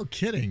 years. I'm no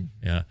kidding.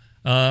 Yeah.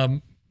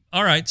 All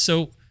right.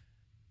 So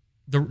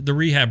the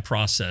rehab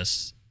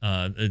process,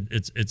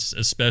 it's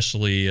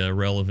especially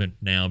relevant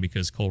now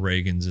because Cole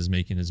Reagans is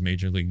making his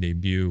major league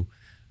debut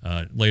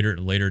later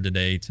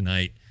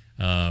tonight.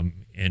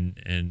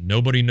 And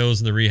nobody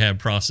knows the rehab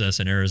process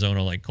in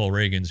Arizona like Cole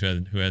Reagans,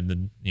 who had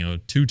the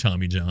 2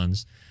 Tommy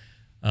Johns.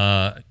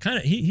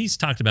 He's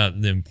talked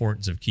about the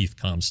importance of Keith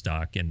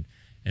Comstock and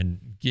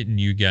getting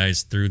you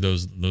guys through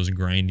those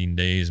grinding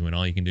days when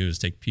all you can do is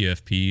take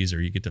PFPs,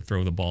 or you get to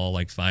throw the ball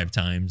like 5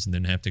 times and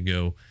then have to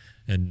go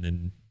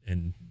and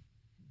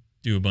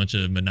do a bunch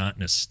of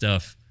monotonous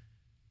stuff.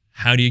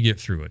 How do you get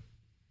through it?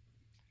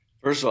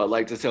 First of all, I'd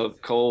like to tell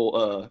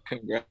Cole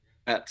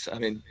congrats. I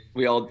mean,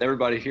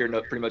 everybody here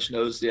pretty much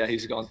knows.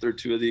 He's gone through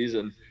 2 of these,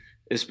 and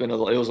it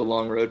was a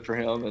long road for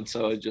him. And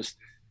so just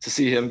to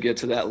see him get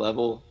to that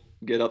level,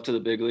 get up to the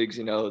big leagues,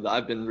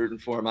 I've been rooting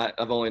for him.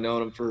 I've only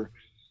known him for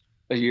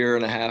a year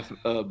and a half,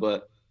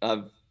 but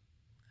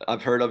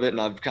I've heard of it,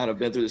 and I've kind of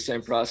been through the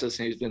same process,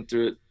 and he's been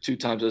through it 2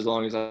 times as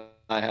long as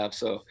I have.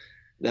 So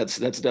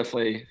that's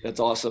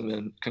awesome,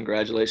 and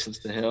congratulations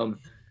to him.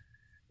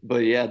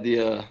 But yeah,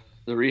 the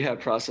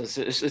rehab process,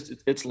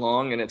 it's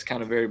long, and it's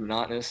kind of very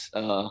monotonous.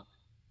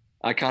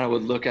 I kind of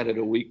would look at it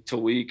a week to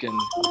week, and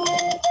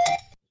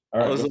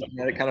I was looking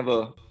at it kind of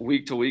a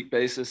week to week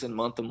basis and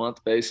month to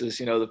month basis.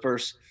 The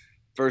first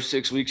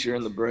 6 weeks you're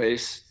in the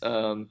brace.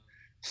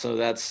 So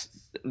that's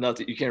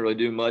nothing. You can't really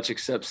do much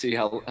except see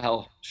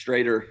how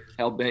straight or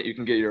how bent you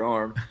can get your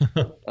arm.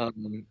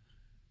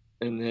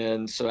 And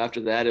then, so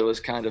after that, it was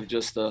kind of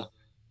just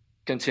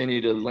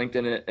continue to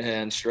lengthen it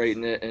and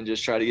straighten it and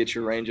just try to get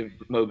your range of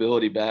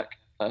mobility back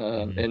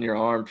in your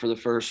arm for the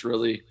first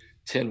really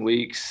 10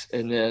 weeks.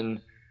 And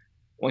then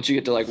once you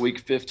get to like week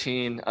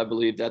 15, I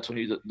believe that's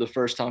when the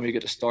first time you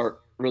get to start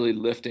really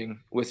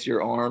lifting with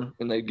your arm,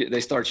 and they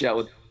start you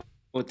out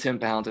with 10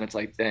 pounds, and it's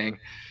like, dang,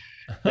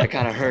 that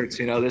kind of hurts.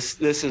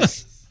 This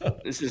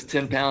is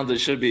 10 pounds. It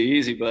should be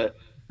easy, but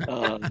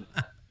and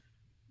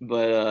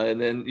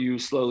then you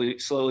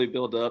slowly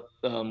build up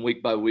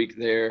week by week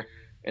there.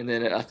 And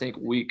then I think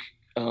week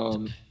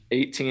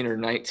 18 or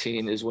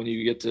 19 is when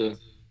you get to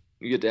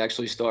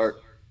actually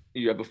start.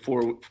 You have a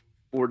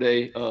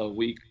 4-day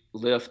week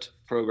lift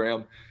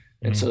program.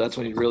 And so that's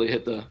when you really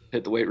hit the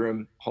weight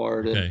room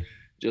hard and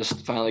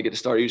just finally get to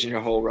start using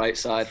your whole right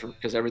side,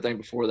 because everything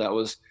before that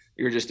was,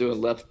 you were just doing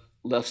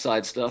left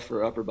side stuff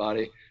for upper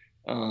body.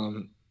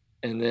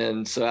 And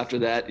then, so after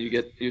that,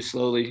 you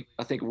slowly,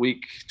 I think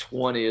week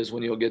 20 is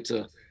when you'll get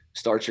to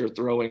start your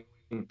throwing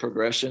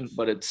progression,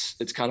 but it's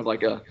kind of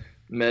like a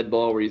med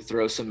ball where you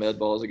throw some med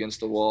balls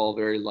against the wall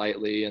very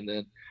lightly. And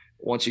then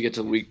once you get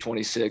to week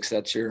 26,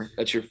 that's your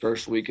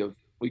first week of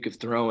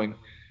throwing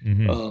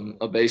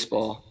a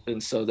baseball.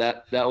 And so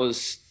that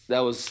was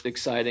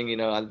exciting.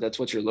 That's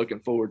what you're looking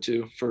forward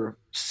to for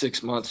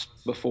 6 months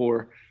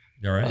before.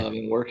 All right.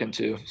 And working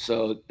too.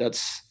 So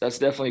that's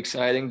definitely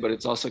exciting, but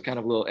it's also kind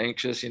of a little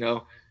anxious.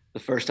 The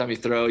first time you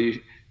throw, you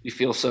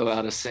feel so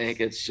out of sync.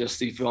 It's just,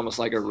 you feel almost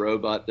like a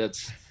robot that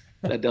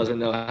doesn't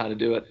know how to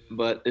do it,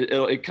 but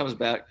it comes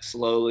back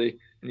slowly.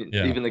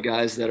 Yeah. Even the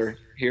guys that are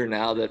here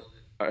now that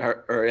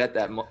are at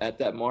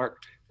that mark,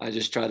 I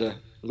just try to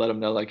let them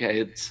know, like,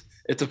 hey,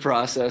 it's a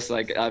process.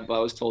 Like I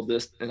was told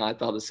this, and I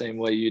thought the same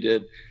way you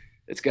did.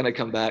 It's going to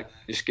come back.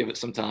 Just give it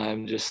some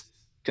time. Just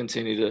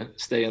continue to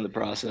stay in the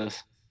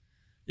process.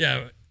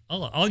 Yeah,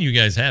 all you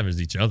guys have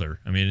is each other.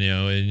 I mean,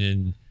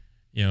 and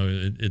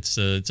it's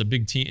a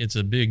big team. It's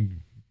a big,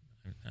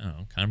 I don't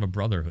know, kind of a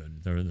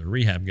brotherhood. They're the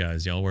rehab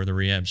guys. Y'all wear the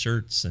rehab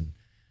shirts, and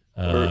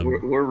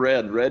we're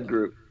red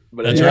group.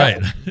 But that's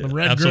right. The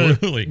red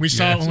Absolutely. group. We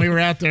saw it when we were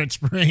out there at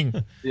spring.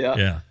 Yeah.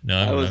 Yeah.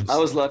 No, I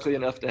was lucky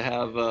enough to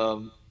have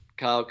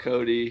Kyle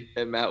Cody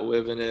and Matt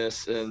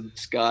Wivenis and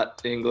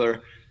Scott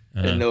Engler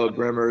and Noah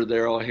Bremer.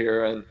 They're all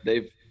here, and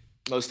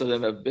most of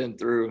them have been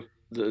through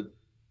the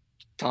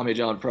Tommy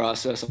John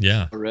process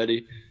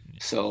already.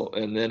 So,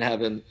 and then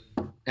having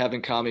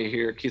Kami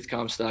here, Keith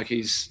Comstock,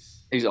 he's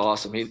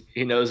awesome.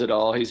 He knows it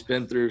all. He's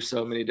been through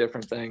so many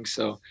different things.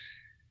 So,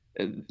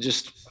 and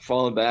just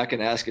falling back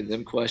and asking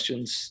them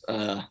questions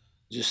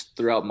just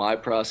throughout my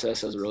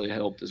process has really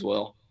helped as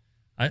well.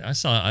 I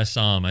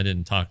saw him. I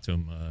didn't talk to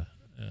him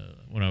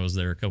when I was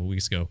there a couple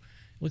weeks ago.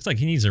 It looks like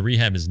he needs to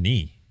rehab his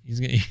knee. He's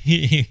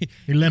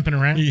limping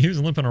around. He was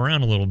limping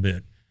around a little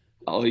bit.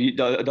 Oh, you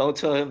don't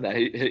tell him that.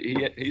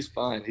 He's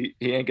fine. He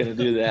ain't gonna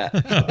do that.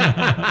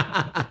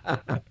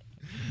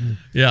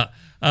 Yeah.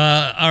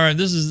 All right.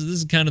 This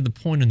is kind of the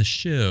point in the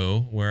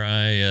show where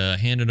I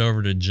hand it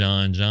over to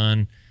John.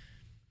 John,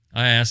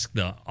 I ask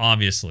the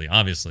obviously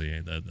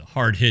the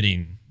hard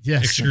hitting,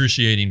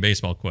 excruciating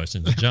baseball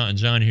questions.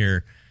 John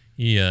here,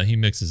 he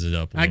mixes it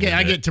up. I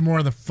get to more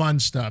of the fun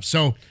stuff.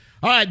 So,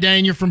 all right,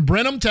 Dane, you're from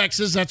Brenham,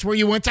 Texas. That's where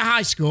you went to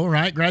high school,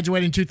 right?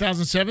 Graduated in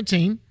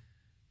 2017.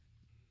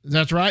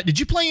 That's right. Did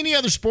you play any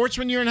other sports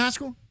when you were in high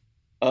school?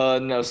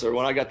 No, sir.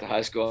 When I got to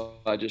high school,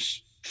 I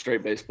just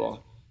straight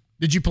baseball.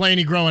 Did you play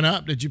any growing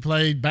up? Did you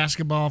play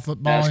basketball,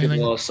 football, basketball,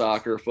 anything?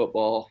 Soccer,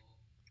 football,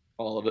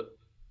 all of it.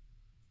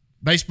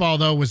 Baseball,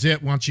 though, was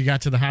it once you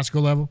got to the high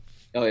school level?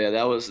 Oh, yeah.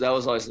 That was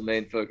always the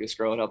main focus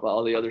growing up.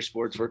 All the other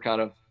sports were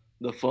kind of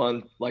the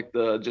fun, like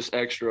the just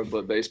extra,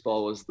 but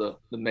baseball was the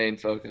main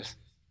focus.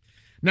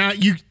 Now,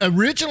 you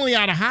originally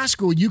out of high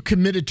school, you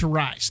committed to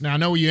Rice. Now, I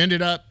know you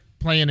ended up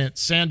playing at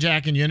San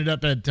Jack and you ended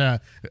up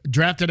at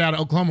drafted out of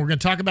Oklahoma. We're going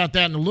to talk about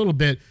that in a little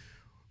bit.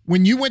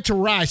 When you went to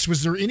Rice,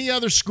 was there any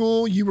other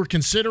school you were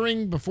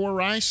considering before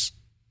Rice?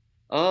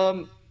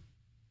 No,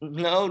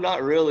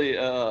 not really.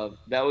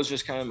 That was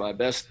just kind of my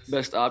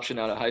best option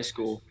out of high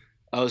school.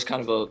 I was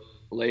kind of a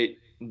late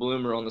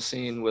bloomer on the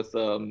scene with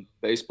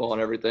baseball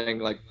and everything,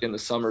 like in the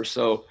summer.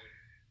 So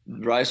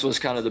Rice was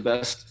kind of the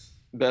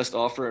best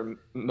offer in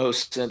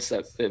most sense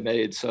that it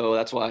made. So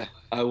that's why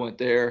I went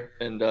there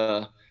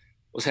and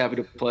was happy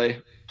to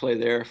play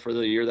there for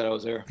the year that I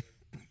was there.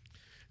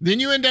 Then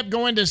you end up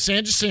going to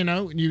San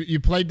Jacinto. You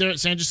played there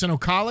at San Jacinto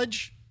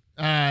College,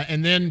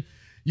 and then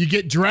you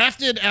get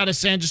drafted out of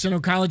San Jacinto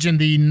College in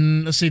the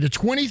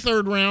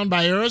 23rd round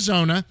by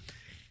Arizona.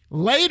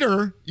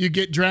 Later, you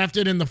get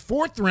drafted in the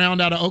 4th round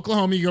out of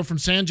Oklahoma. You go from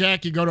San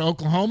Jack, you go to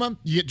Oklahoma.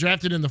 You get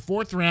drafted in the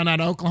 4th round out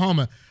of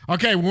Oklahoma.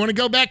 Okay, we want to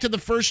go back to the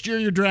first year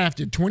you're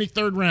drafted,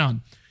 23rd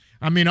round.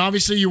 I mean,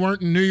 obviously you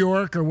weren't in New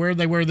York or where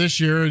they were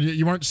this year.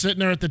 You weren't sitting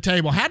there at the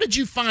table. How did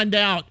you find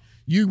out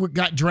you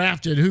got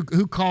drafted?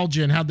 Who called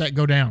you and how'd that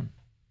go down?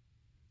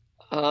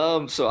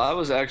 So I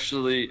was I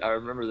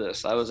remember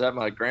this. I was at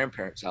my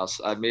grandparents'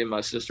 house. Me and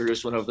my sister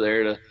just went over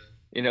there to,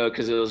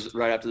 because it was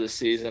right after the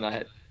season.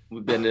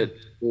 We've been at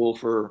school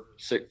for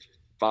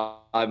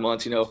 5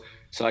 months,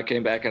 So I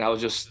came back and I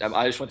just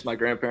went to my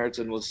grandparents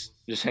and was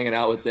just hanging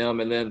out with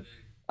them. And then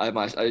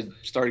I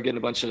started getting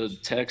a bunch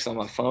of texts on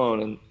my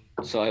phone. And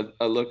so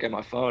I look at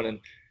my phone and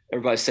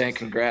everybody's saying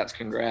congrats.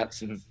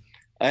 And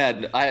I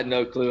had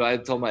no clue. I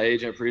had told my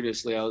agent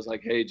previously, I was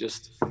like, hey,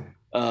 just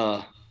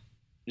go,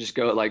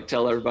 like,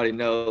 tell everybody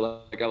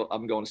no, like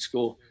I'm going to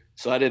school.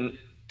 So I didn't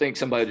think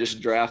somebody would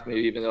just draft me,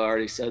 even though I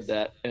already said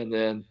that. And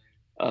then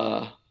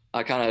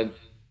I kind of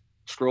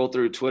scrolled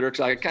through Twitter because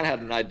I kind of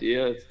had an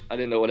idea. I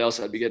didn't know what else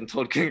I'd be getting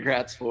told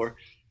congrats for.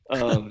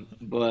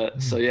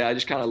 But so, yeah, I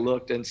just kind of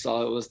looked and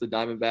saw it was the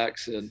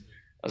Diamondbacks. And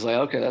I was like,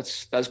 okay,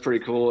 that's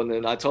pretty cool. And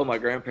then I told my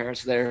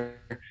grandparents they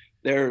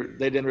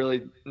didn't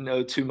really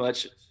know too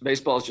much.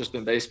 Baseball's just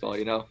been baseball,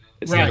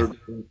 It's right. never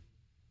been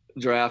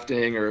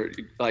drafting or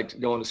like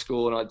going to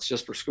school, and it's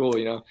just for school,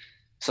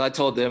 So I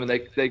told them,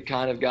 and they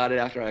kind of got it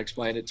after I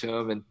explained it to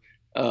them. And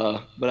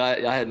but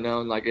I had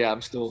known, like, yeah,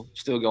 I'm still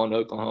going to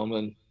Oklahoma.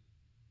 And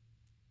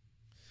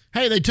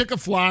hey, they took a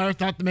flyer,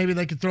 thought that maybe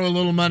they could throw a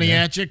little money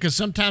at you, because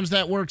sometimes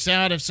that works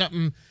out if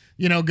something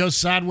goes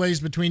sideways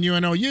between you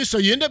and OU. So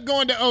you end up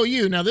going to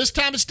OU. Now this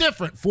time it's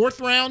different.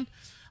 4th round.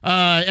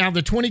 Out of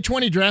the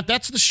 2020 draft,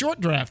 that's the short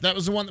draft. That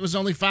was the one that was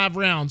only 5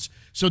 rounds.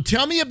 So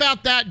tell me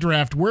about that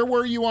draft. Where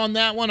were you on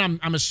that one?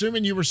 I'm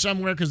assuming you were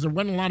somewhere because there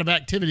wasn't a lot of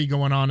activity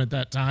going on at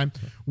that time.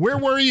 Where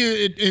were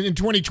you in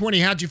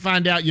 2020? How'd you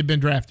find out you'd been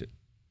drafted?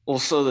 Well,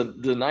 so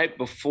the night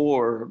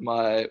before,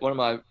 one of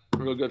my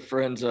real good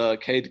friends,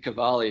 Cade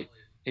Cavalli,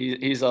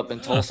 he's up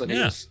in Tulsa. And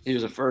he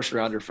was a first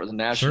rounder for the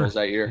Nationals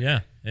that year. Yeah.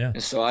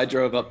 And so I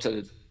drove up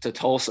to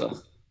Tulsa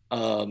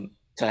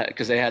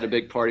because they had a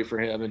big party for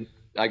him. And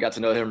I got to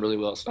know him really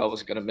well, so I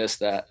wasn't going to miss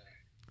that.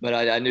 But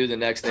I knew the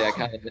next day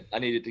I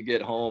needed to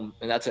get home,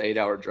 and that's an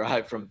 8-hour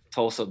drive from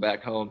Tulsa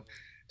back home.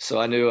 So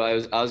I knew I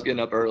was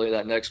getting up early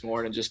that next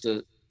morning just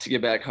to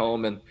get back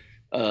home and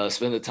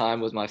spend the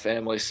time with my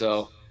family.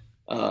 So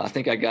I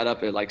think I got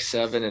up at like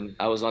 7, and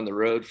I was on the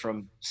road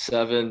from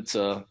 7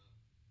 to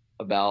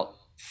about,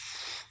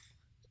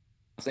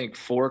 I think,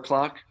 4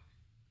 o'clock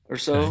or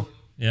so. Okay.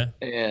 Yeah.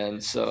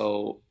 And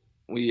so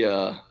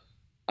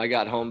I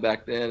got home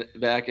back,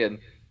 and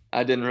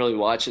I didn't really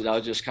watch it. I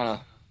was just kind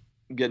of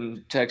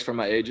getting texts from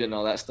my agent and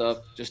all that stuff.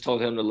 Just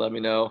told him to let me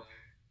know.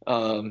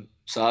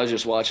 So I was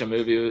just watching a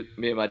movie with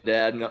me and my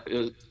dad.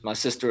 And my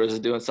sister was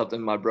doing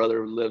something. My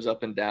brother lives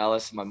up in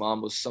Dallas. My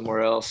mom was somewhere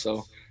else.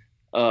 So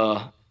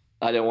I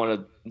didn't want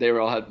to. They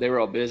were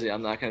all busy.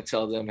 I'm not going to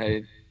tell them,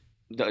 hey,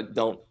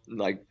 don't,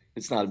 like,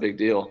 it's not a big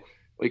deal.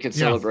 We can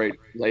celebrate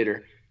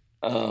later.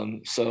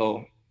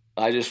 So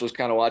I just was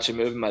kind of watching a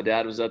movie. My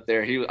dad was up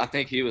there. I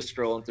think he was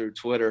scrolling through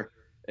Twitter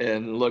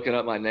and looking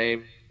up my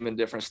name and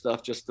different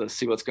stuff just to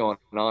see what's going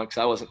on, because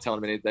I wasn't telling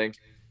him anything.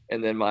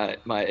 And then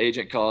my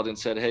agent called and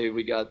said, hey,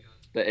 we got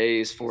the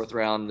A's 4th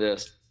round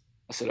this.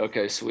 I said,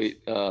 okay,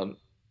 sweet.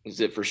 Is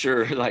it for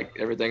sure? Like,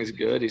 everything's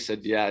good? He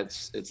said, yeah,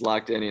 it's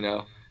locked in, you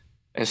know.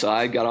 And so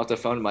I got off the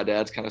phone, and my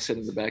dad's kind of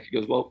sitting in the back. He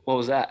goes, well, what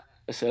was that?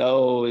 I said,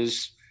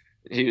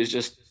 he was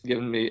just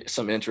giving me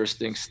some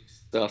interesting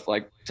stuff,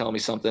 like telling me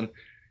something.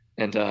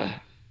 And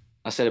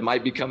I said, it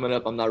might be coming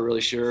up. I'm not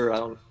really sure. I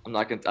don't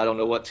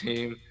know what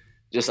team.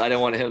 Just, I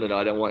didn't want him to know.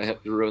 I didn't want him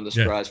to ruin the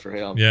surprise for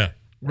him. Yeah.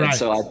 Right. And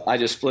so I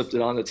just flipped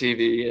it on the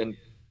TV,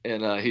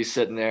 and he's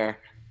sitting there.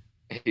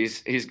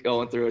 He's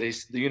going through it.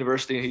 He's the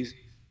university.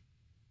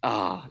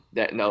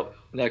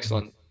 Next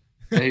one.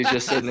 And he's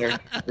just sitting there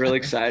really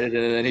excited.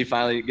 And then he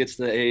finally gets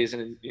the A's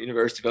in the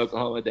University of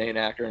Oklahoma, Dane,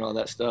 Acker, and all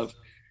that stuff.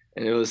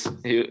 And it was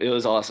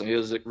awesome. He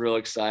was real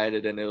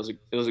excited, and it was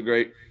a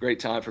great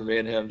time for me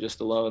and him just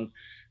alone.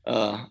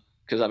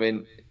 Because I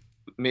mean,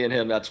 me and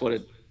him, that's what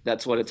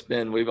it's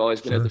been. We've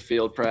always been at the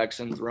field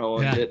practicing,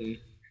 throwing, hitting.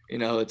 You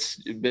know, it's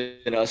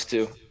been us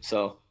two.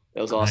 So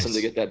it was awesome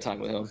to get that time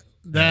with him.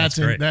 That's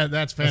great.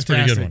 That's fantastic. That's a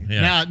pretty good one.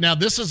 Yeah. Now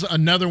this is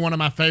another one of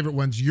my favorite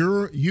ones.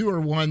 You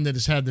are one that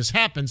has had this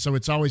happen, so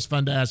it's always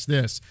fun to ask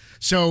this.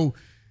 So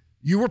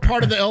you were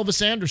part of the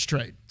Elvis Andrus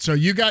trade. So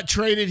you got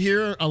traded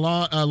here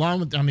along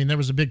with, I mean, there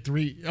was a big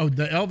three. Oh,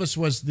 the Elvis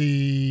was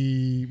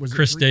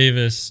Chris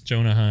Davis,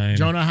 Jonah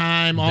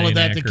Heim, all of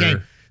that Acker. that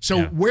came.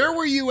 So where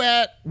were you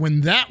at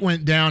when that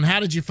went down? How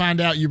did you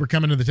find out you were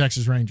coming to the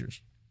Texas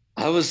Rangers?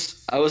 I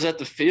was at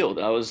the field.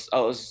 I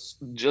was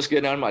just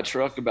getting out of my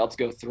truck, about to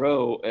go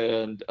throw,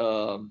 and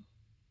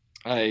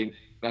I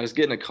was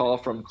getting a call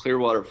from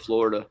Clearwater,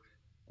 Florida.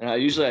 And I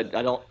usually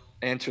don't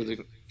answer the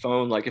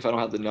phone, like, if I don't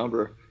have the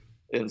number.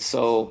 And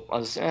so I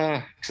was,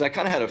 because I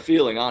kind of had a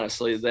feeling,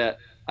 honestly, that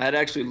I had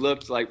actually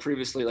looked, like,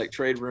 previously, like,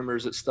 trade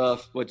rumors at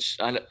stuff, which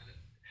I knew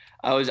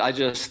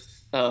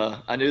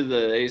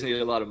the A's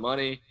needed a lot of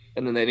money,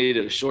 and then they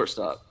needed a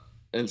shortstop.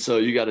 And so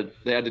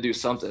they had to do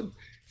something.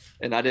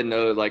 And I didn't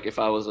know, like, if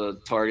I was a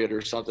target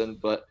or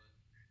something,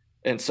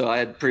 and so I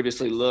had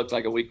previously looked,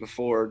 like, a week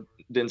before,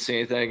 didn't see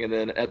anything. And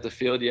then at the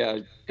field,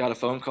 I got a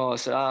phone call. I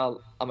said, I'm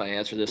going to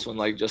answer this one,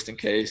 like, just in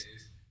case.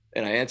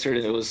 And I answered,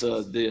 and it was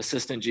the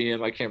assistant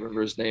GM. I can't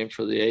remember his name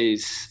for the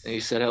A's. And he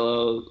said,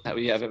 hello,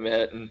 we haven't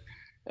met. And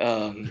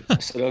I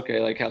said, okay,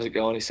 like, how's it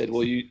going? He said,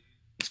 well,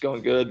 it's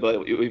going good,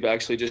 but we've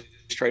actually just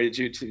traded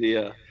you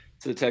to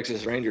the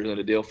Texas Rangers in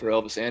a deal for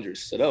Elvis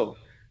Andrus. I said, oh,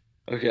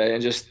 okay.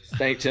 And just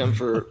thanked him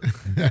for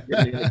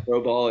getting me the pro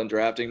ball and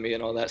drafting me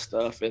and all that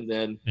stuff. And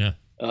then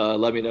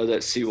let me know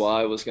that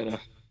CY was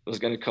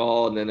gonna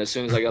call. And then as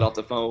soon as I got off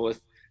the phone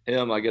with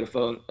him, I get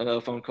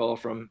another phone call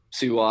from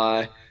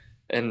CY,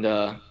 and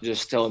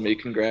just telling me,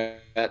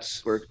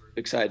 congrats, we're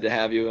excited to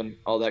have you, and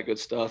all that good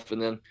stuff.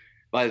 And then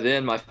by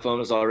then, my phone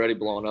was already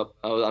blowing up.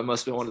 I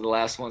must have been one of the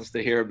last ones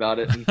to hear about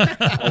it. And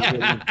I was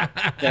getting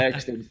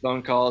text and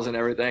phone calls and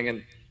everything.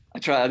 And I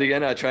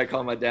tried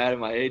calling my dad and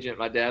my agent.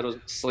 My dad was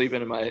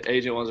sleeping, and my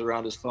agent was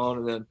around his phone.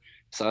 And then,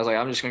 so I was like,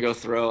 I'm just gonna go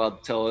throw. I'll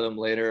tell him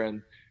later.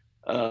 And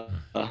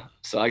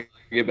so I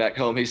get back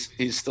home.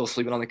 He's still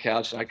sleeping on the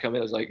couch, and I come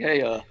in. I was like,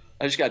 hey, I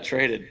just got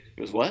traded.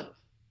 He goes, what?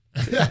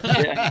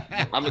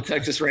 Yeah, I'm a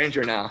Texas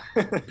Ranger now.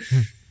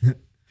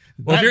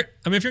 Well,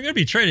 if you're going to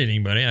be trading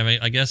anybody, I mean,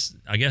 I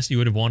guess you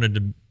would have wanted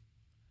to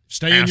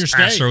stay in your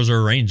state. Astros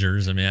or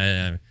Rangers. I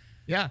mean,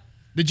 yeah.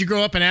 Did you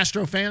grow up an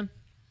Astro fan?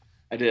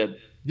 I did.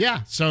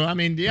 Yeah. So I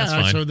mean, yeah.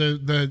 That's fine. So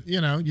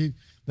the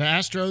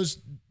Astros,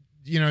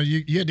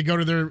 you had to go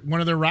to one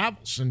of their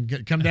rivals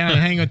and come down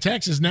and hang with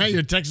Texas. Now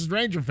you're a Texas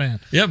Ranger fan.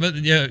 Yeah, but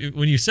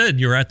when you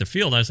said you were at the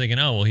field, I was thinking,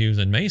 oh well, he was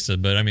in Mesa,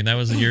 but I mean that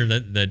was the year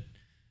that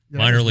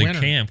minor league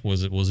camp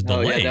was delayed.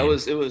 Oh yeah,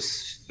 it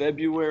was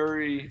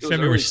February.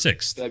 February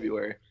 6th.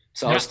 February.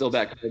 So I was still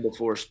back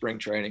before spring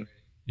training.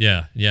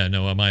 Yeah.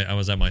 No, I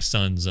was at my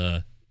son's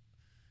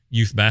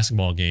youth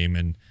basketball game,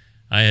 and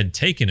I had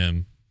taken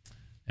him,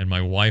 and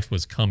my wife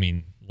was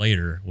coming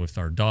later with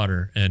our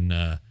daughter, and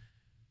I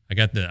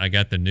got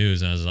the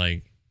news, and I was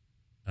like,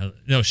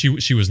 No,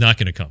 she was not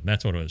going to come.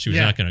 That's what it was. She was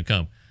Yeah. not going to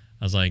come.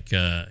 I was like,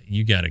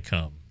 you got to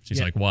come. She's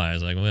Yeah. like, why? I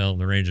was like, well,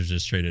 the Rangers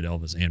just traded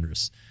Elvis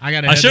Andrus.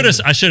 I should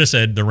have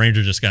said the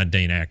Rangers just got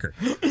Dane Acker.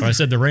 But I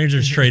said the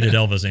Rangers traded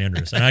Elvis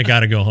Andrus, and I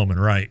got to go home and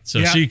write. So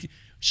Yeah.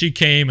 she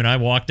came, and I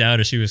walked out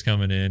as she was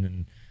coming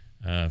in,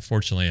 and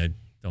fortunately, I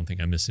don't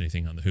think I missed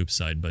anything on the hoop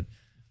side, but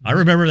I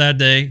remember that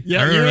day.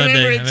 Yeah, I remember you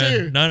remember that day.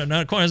 it too.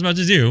 Not quite as much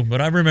as you, but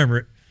I remember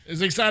it.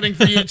 It's exciting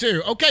for you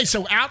too. Okay,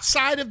 so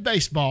outside of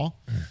baseball,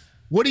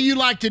 what do you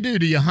like to do?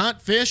 Do you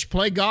hunt, fish,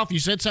 play golf? You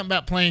said something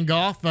about playing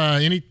golf. What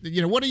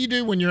do you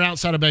do when you're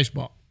outside of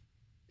baseball?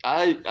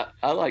 I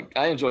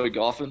enjoy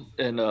golfing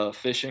and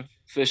fishing.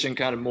 Fishing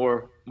kind of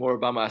more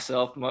by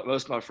myself.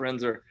 Most of my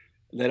friends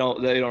they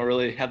don't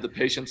really have the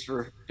patience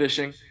for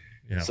fishing.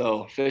 Yeah.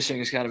 So fishing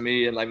is kind of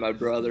me and like my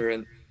brother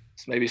and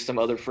maybe some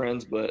other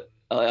friends. But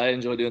I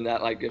enjoy doing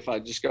that. Like if I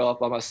just go off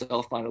by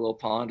myself, find a little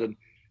pond and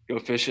go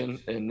fishing,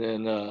 and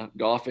then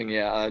golfing.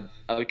 Yeah,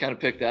 I would kind of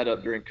pick that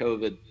up during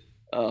COVID.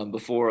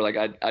 Before, like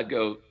I'd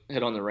go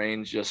hit on the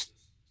range, just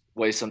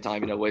waste some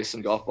time, waste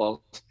some golf balls.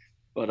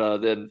 But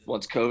then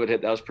once COVID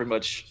hit, that was pretty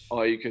much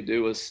all you could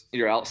do was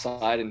you're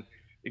outside and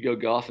you go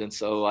golfing.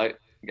 So I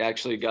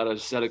actually got a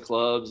set of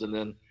clubs and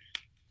then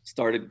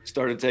started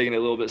taking it a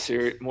little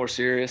bit more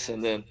serious.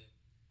 And then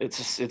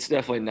it's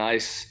definitely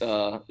nice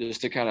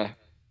just to kind of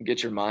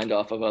get your mind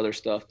off of other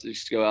stuff, to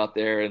just go out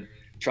there and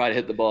try to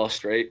hit the ball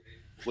straight,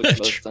 which most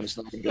of the time it's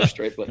not going to go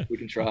straight, but we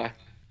can try.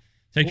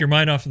 Take your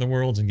mind off of the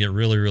world and get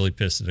really, really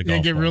pissed at a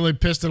golf Get ball. really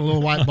pissed at a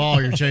little white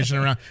ball you're chasing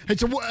around. Hey,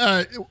 so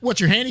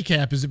what's your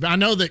handicap? I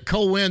know that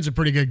Cole Wynn's a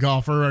pretty good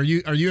golfer. Are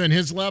you in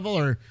his level,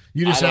 or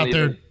you just out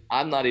there?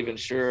 I'm not even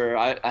sure.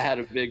 I had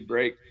a big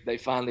break. They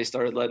finally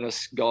started letting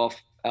us golf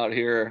out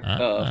here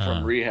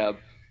from rehab.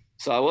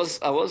 So I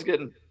was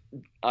getting,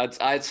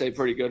 I'd say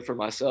pretty good for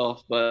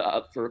myself,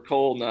 but for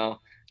Cole now,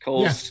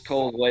 Cole's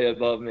way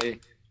above me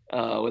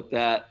with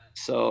that.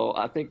 So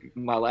I think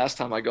my last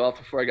time I golfed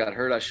before I got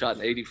hurt, I shot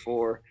an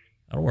 84.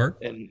 That'll work.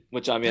 And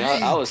which I mean,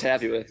 I was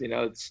happy with.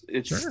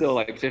 It's Sure. still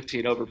like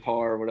 15 over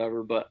par or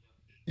whatever, but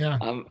Yeah,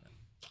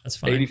 That's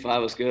fine.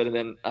 85 was good. And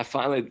then I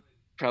finally,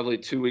 probably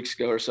 2 weeks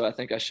ago or so, I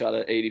think I shot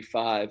at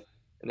 85,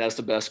 and that's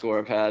the best score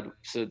I've had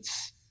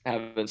since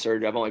having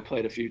surgery. I've only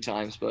played a few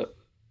times, but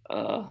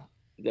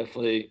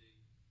definitely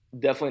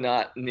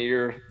not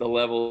near the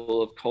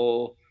level of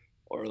Cole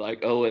or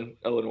like Owen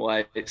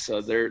White.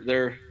 So they're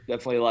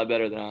definitely a lot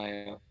better than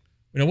I am.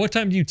 What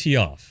time do you tee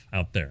off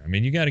out there? I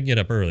mean, you got to get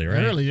up early,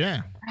 right? early,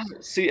 yeah.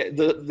 See,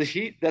 the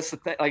heat, that's the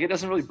thing. Like, it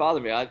doesn't really bother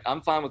me.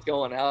 I'm fine with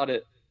going out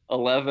at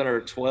 11 or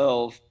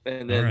 12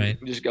 and then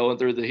just going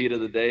through the heat of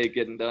the day,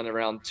 getting done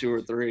around 2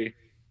 or 3.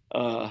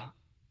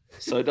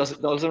 So it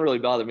doesn't really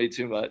bother me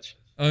too much.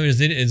 Oh, is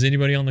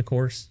anybody on the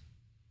course?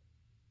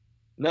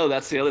 No,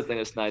 that's the other thing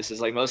that's nice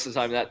is like most of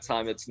the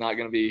time it's not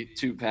going to be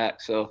too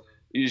packed. So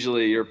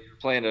usually you're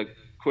playing a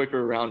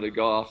quicker round of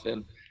golf,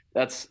 and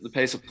that's the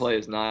pace of play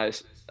is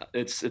nice.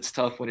 It's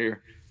tough when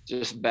you're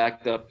just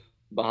backed up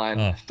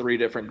behind 3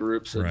 different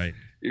groups. And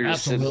you're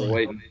just sitting there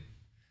waiting.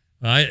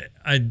 It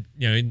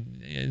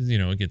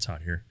gets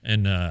hot here.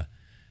 And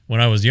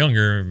when I was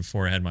younger,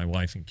 before I had my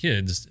wife and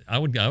kids, I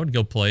would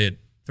go play at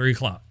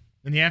 3:00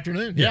 in the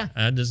afternoon. Yeah.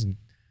 I'd just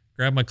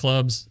grab my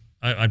clubs.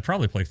 I'd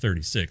probably play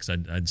 36.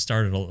 I'd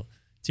start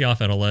tee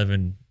off at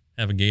 11,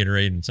 have a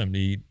Gatorade and something to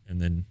eat, and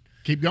then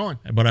keep going.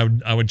 But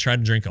I would try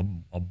to drink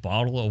a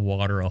bottle of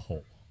water a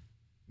hole.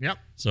 Yep.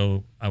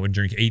 So I would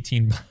drink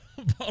 18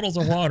 bottles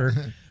of water,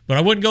 but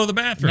I wouldn't go to the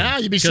bathroom. Now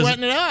you'd be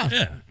sweating it off.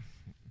 Yeah.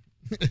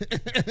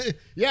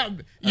 Yeah,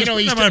 that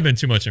might have been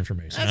too much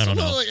information.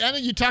 Absolutely. I don't know. I know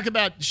you talk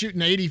about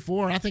shooting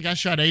 84. I think I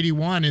shot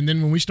 81, and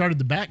then when we started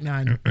the back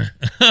nine,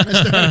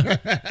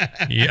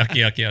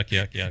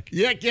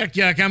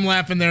 yuck. I'm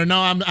laughing there.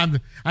 No,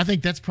 I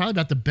think that's probably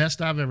about the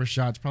best I've ever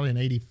shot. It's probably an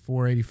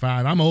 84,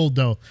 85. I'm old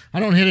though.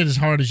 I don't hit it as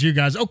hard as you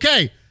guys.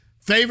 Okay,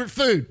 favorite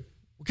food.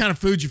 What kind of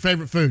food's your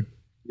favorite food?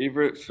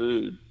 Favorite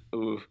food.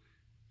 Ooh,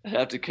 I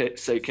have to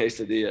say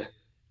quesadilla.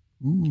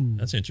 Ooh,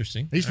 that's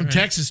interesting. He's from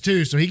Texas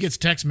too, so he gets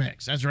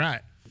Tex-Mex. That's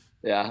right.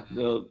 Yeah,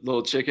 the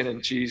little chicken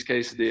and cheese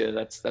quesadilla.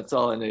 That's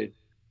all I need.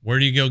 Where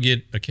do you go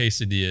get a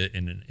quesadilla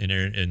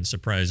in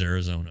Surprise,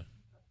 Arizona?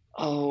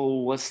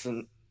 Oh, what's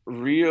the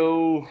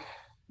Rio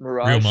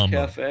Mirage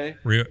Cafe?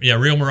 Rio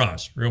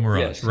Mirage.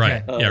 Yes.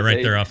 Right.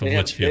 Right there off of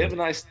Litchfield.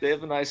 They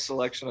have a nice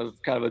selection of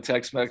kind of a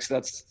Tex-Mex.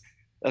 That's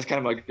kind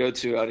of my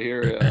go-to out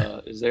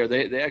here. Is there?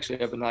 They actually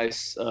have a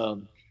nice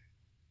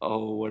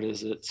what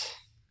is it?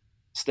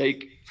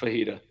 Steak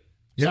fajita.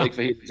 Yeah. Steak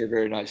fajitas are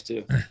very nice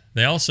too.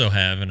 They also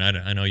have, and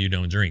I know you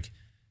don't drink,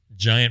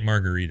 giant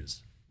margaritas.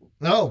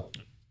 No.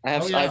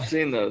 I've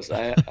seen those.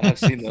 I have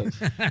seen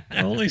those.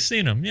 I've only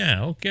seen them.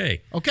 Yeah.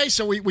 Okay. Okay.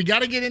 So we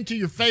got to get into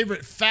your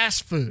favorite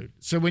fast food.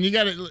 So when you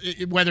got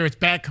it, whether it's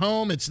back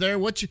home, it's there.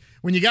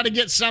 When you got to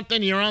get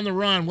something, you're on the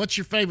run. What's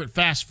your favorite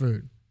fast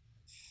food?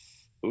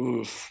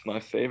 Oof, my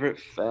favorite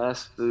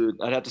fast food.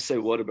 I'd have to say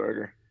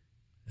Whataburger.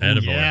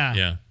 Attaboy.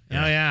 Yeah.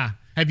 Oh yeah.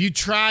 Have you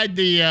tried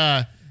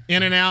the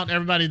In-N-Out?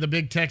 Everybody, the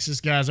big Texas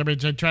guys,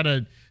 everybody try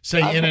to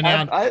say in and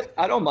out.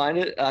 I don't mind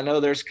it. I know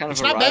there's kind of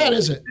It's a not bad,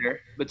 is it? there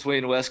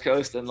between West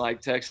Coast and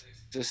like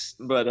Texas,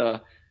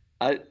 but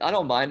I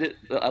don't mind it.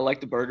 I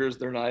like the burgers;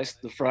 they're nice.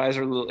 The fries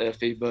are a little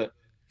iffy, but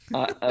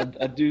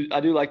I do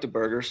like the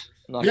burgers.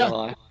 I'm not gonna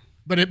lie.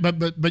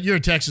 But you're a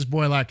Texas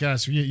boy like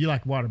us. You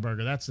like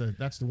Whataburger. That's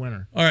the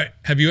winner. All right.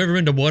 Have you ever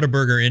been to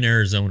Whataburger in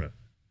Arizona?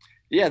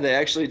 Yeah, they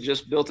actually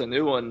just built a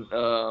new one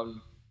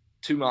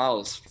 2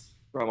 miles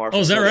from our. Oh,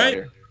 is that right?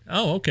 Here.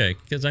 Oh, okay.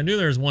 Because I knew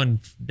there was one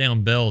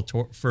down Bell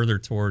further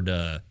toward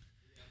the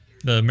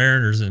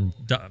Mariners and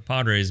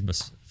Padres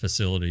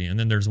facility, and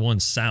then there's one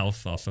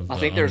south off of. I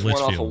think there's one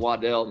Litchfield. off of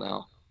Waddell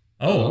now.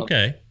 Oh,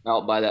 okay.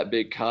 Out by that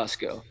big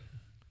Costco.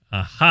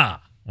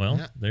 Aha.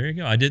 Well, there you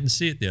go. I didn't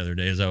see it the other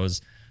day as I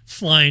was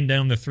flying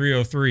down the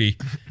 303.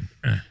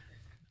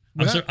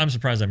 I'm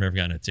surprised I've never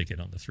gotten a ticket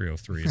on the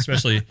 303,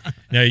 especially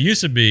now. It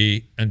used to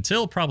be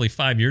until probably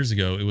 5 years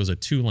ago. It was a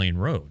 2-lane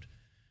road,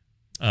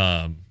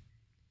 and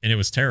it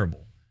was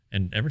terrible.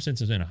 And ever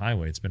since it's been a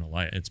highway, it's been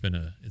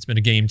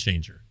a game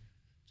changer.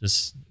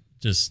 Just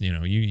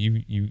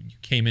you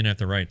came in at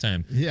the right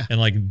time. Yeah. And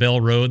like Bell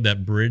Road,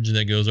 that bridge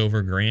that goes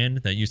over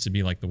Grand, that used to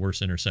be like the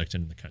worst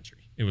intersection in the country.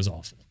 It was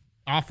awful.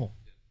 Awful.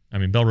 I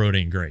mean, Bell Road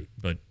ain't great,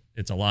 but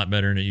it's a lot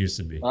better than it used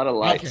to be. A lot of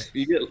lights.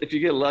 Okay. If you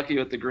get lucky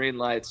with the green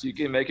lights, you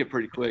can make it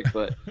pretty quick.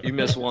 But you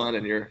miss one,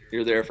 and you're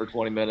there for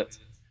 20 minutes.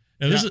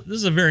 Now, this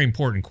is a very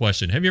important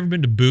question. Have you ever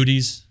been to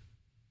Booties?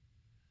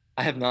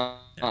 I have not.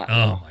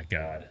 Oh my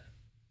God!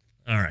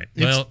 All right.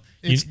 Well,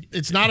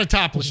 it's not a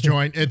topless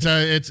joint.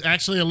 It's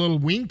actually a little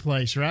wing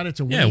place, right? It's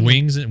a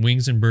wings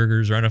and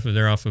burgers right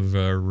off of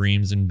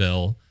Reams and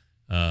Bell.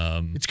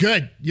 It's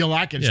good. You'll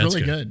like it. It's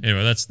really good.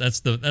 Anyway, that's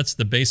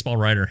the baseball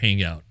writer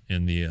hangout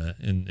in the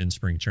in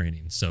spring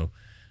training. So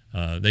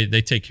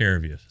they take care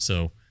of you.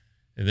 So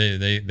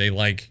they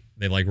like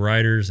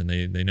riders, and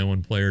they know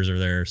when players are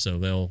there, so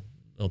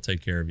they'll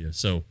take care of you.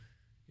 So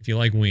if you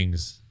like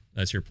wings,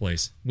 that's your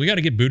place. We got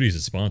to get Booties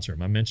a sponsor.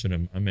 I mentioned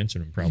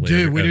him probably.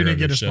 Dude, we every need to other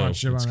get a show.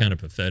 sponsorship. It's kind of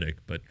pathetic,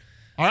 but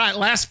all right.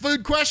 Last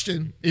food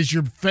question: is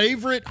your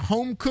favorite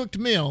home cooked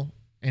meal,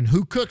 and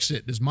who cooks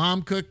it? Does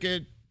mom cook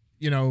it?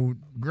 You know,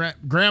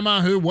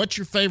 grandma, who? What's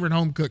your favorite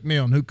home cooked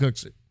meal, and who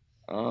cooks it?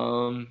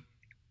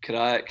 Could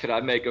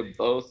I make them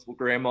both,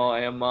 grandma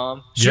and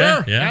mom?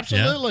 Sure,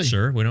 absolutely. Yeah,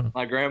 sure, we don't.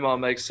 My grandma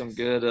makes some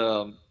good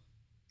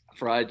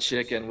fried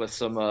chicken with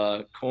some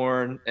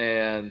corn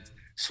and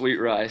sweet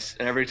rice.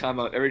 And every time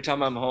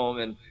I'm home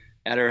and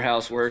at her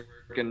house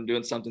working,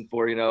 doing something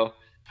for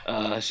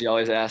she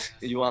always asks,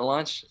 "You want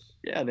lunch?"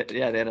 Yeah,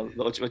 Nana,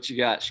 what you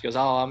got? She goes,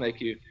 "Oh, I'll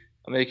make you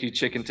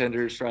chicken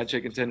tenders, fried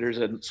chicken tenders,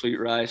 and sweet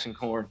rice and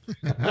corn."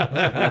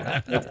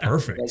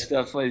 Perfect. That's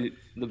definitely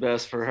the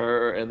best for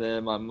her. And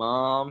then my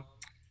mom,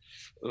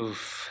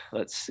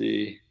 let's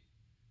see.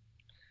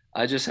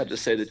 I just have to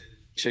say the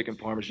chicken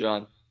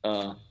parmesan.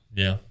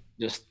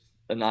 Just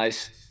a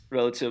nice,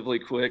 relatively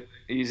quick,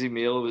 easy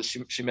meal, but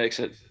she makes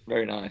it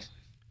very nice.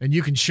 And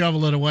you can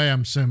shovel it away,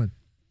 I'm assuming.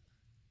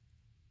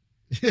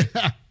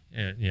 Yeah.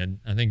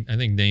 I think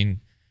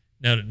Dane.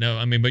 No.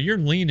 I mean, but you're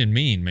lean and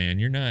mean, man.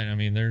 You're not. I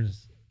mean,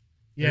 there's.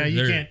 Yeah,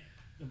 you can't.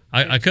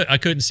 I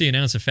couldn't see an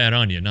ounce of fat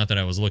on you. Not that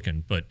I was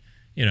looking, but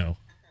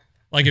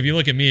like if you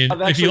look at me and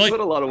I've actually put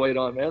a lot of weight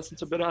on, man,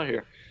 since I've been out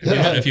here.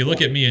 If you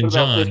look at me and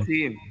John.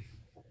 15.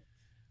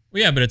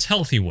 Well, yeah, but it's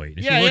healthy weight.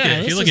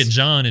 If you look at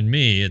John and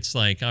me, it's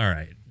like, all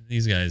right,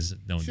 these guys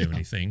don't do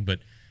anything. But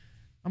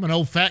I'm an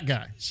old fat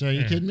guy. So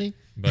you kidding me?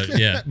 But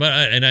yeah,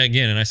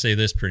 I say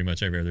this pretty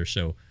much every other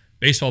show.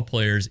 Baseball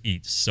players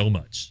eat so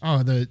much.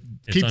 Oh,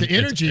 keep the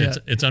energy up.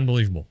 It's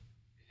unbelievable.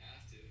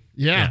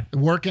 Yeah,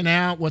 working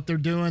out, what they're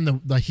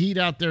doing, the heat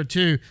out there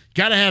too.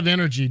 Got to have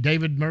energy.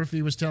 David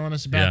Murphy was telling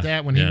us about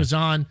that when he was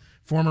on,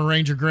 former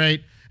Ranger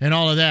great, and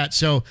all of that.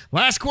 So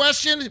last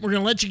question, we're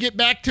going to let you get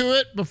back to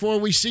it before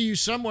we see you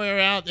somewhere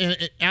out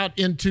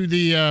into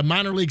the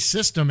minor league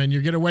system and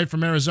you get away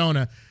from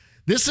Arizona.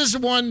 This is the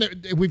one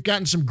that we've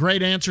gotten some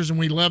great answers, and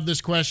we love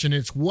this question.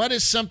 It's, what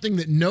is something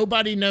that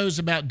nobody knows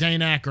about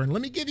Dane Acker? And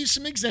let me give you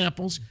some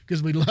examples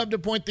because we love to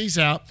point these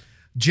out.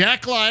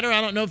 Jack Leiter, I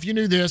don't know if you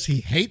knew this.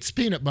 He hates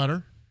peanut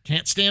butter.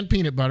 Can't stand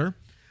peanut butter.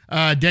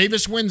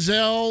 Davis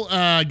Wenzel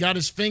got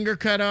his finger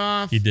cut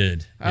off. He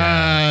did.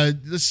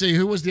 Let's see.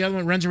 Who was the other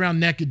one that runs around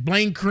naked?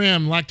 Blaine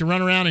Krim liked to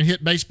run around and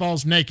hit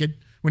baseballs naked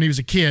when he was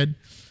a kid.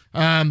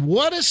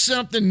 What is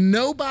something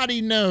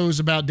nobody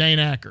knows about Dane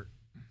Acker?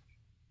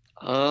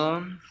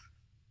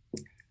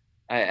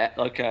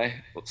 Okay.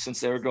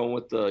 Since they were going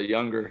with the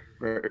younger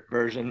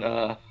version,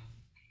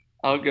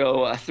 I'll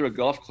go. I threw a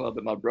golf club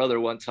at my brother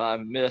one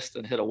time, missed,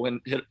 and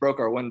broke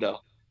our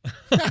window.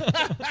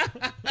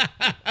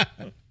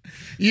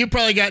 You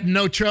probably got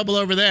no trouble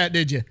over that,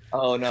 did you?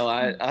 Oh no,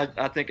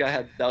 I think I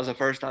had. That was the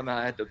first time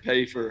I had to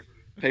pay for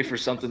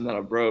something that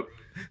I broke.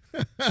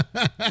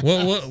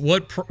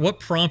 What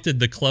prompted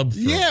the club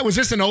throw? Yeah, was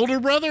this an older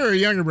brother or a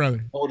younger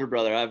brother? Older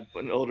brother. I have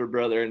an older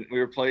brother, and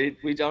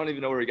we don't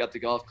even know where we got the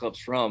golf clubs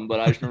from, but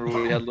I just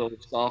remember we had little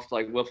soft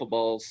like wiffle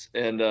balls,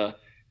 and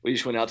we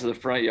just went out to the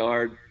front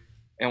yard,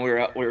 and we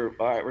were all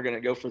right, we're gonna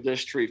go for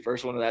this tree.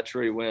 First one of that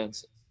tree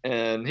wins.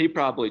 and he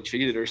probably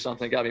cheated or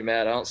something, got me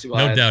mad. I don't see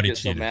why No I'd doubt he get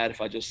so cheated. mad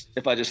if I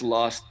just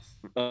lost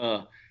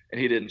and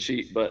he didn't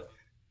cheat.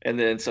 And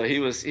then so he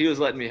was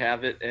letting me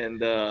have it,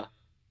 and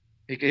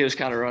he was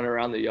kind of running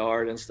around the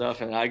yard and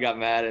stuff, and I got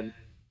mad and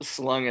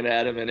slung it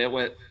at him, and it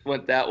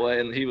went that way,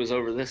 and he was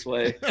over this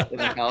way, and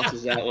the house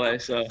is that way.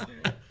 So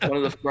one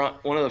of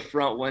the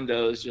front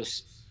windows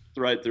just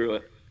right through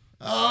it.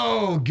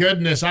 Oh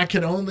goodness, I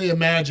can only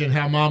imagine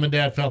how mom and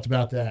dad felt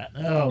about that.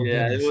 Oh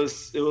yeah,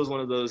 goodness. it was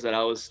one of those that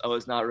I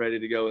was not ready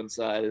to go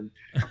inside, and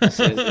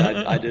so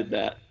I did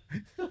that.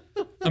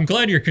 I'm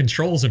glad your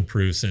controls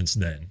improved since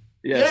then.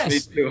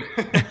 Yes. Me too.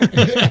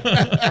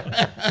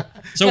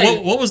 So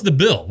what was the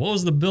bill? What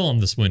was the bill on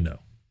this window?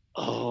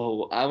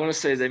 Oh, I want to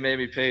say they made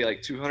me pay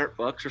like $200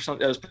 or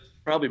something. It was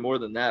probably more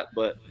than that,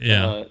 but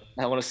yeah,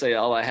 I want to say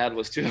all I had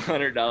was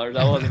 $200.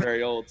 I wasn't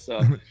very old,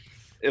 so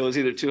it was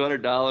either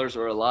 $200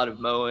 or a lot of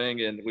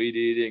mowing and weed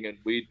eating and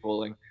weed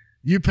pulling.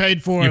 You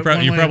paid for it.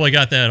 You probably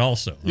got that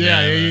also.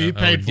 Yeah, you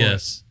paid for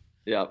it.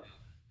 Yeah.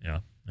 Yeah.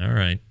 All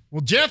right.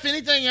 Well, Jeff,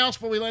 anything else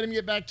before we let him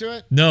get back to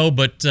it? No,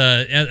 but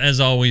as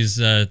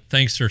always,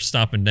 thanks for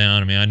stopping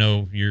down. I mean, I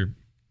know you're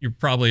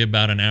probably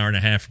about an hour and a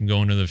half from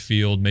going to the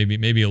field,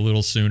 maybe a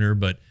little sooner,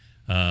 but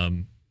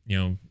to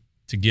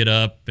get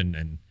up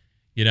and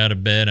get out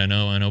of bed. I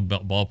know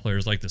ball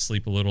players like to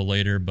sleep a little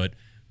later, but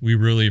we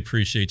really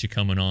appreciate you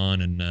coming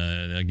on. And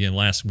again,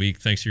 last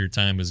week, thanks for your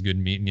time. It was good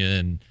meeting you,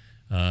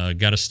 and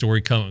got a story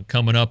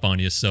coming up on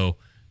you, so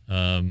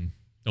don't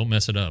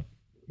mess it up.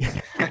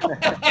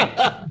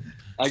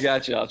 I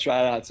got you. I'll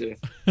try not to.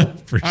 All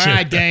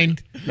right, Dane.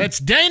 That's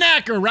Dane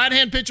Acker,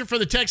 right-hand pitcher for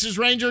the Texas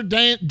Ranger.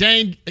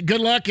 Dane,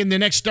 good luck in the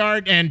next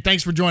start, and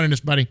thanks for joining us,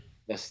 buddy.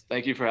 Yes,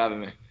 thank you for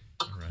having me.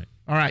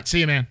 All right,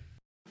 see you, man.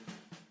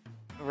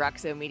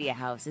 Roxo Media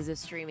House is a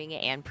streaming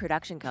and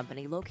production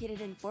company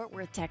located in Fort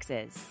Worth,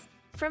 Texas.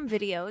 From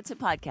video to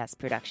podcast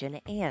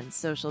production and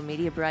social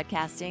media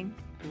broadcasting,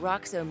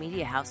 Roxo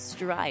Media House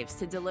strives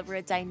to deliver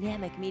a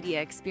dynamic media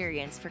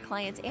experience for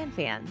clients and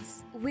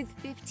fans. With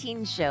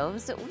 15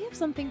 shows, we have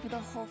something for the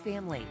whole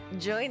family.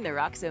 Join the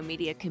Roxo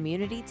Media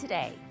community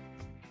today.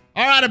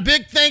 All right, a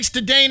big thanks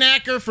to Dane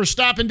Acker for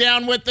stopping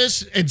down with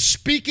us. And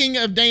speaking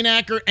of Dane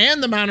Acker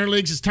and the minor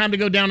leagues, it's time to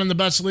go down in the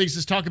bus leagues.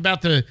 Let's talk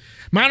about the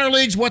minor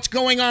leagues, what's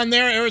going on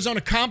there. Arizona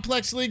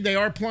Complex League, they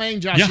are playing.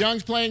 Josh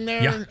Young's playing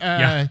there.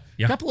 A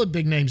couple of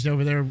big names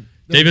over there.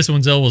 Davis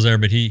Wenzel was there,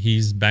 but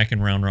he's back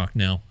in Round Rock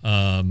now.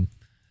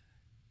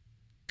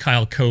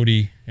 Kyle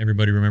Cody,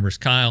 everybody remembers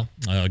Kyle.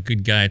 A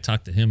good guy. I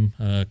talked to him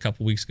a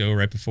couple weeks ago,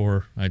 right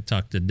before I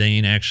talked to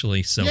Dane,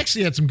 actually. So he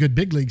actually had some good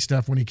big league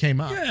stuff when he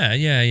came up.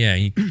 Yeah.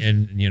 He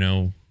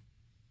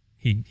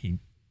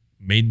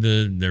made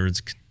there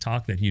was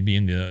talk that he'd be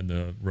in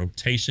the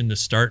rotation to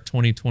start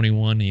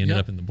 2021. He ended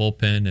up in the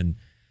bullpen, and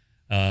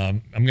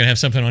I'm going to have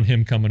something on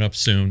him coming up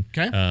soon.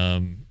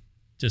 Okay.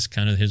 Just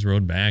kind of his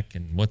road back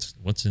and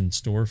what's in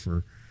store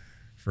for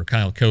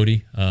Kyle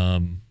Cody.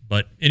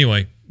 But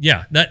anyway,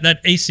 that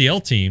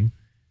ACL team,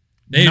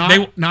 they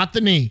not the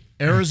knee.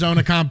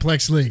 Arizona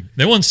Complex League.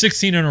 They won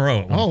 16 in a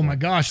row. Oh my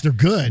gosh, they're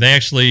good. They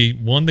actually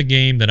won the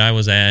game that I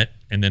was at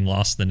and then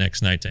lost the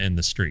next night to end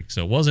the streak.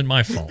 So it wasn't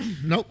my fault.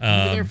 Nope, you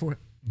were there for it.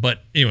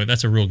 But anyway,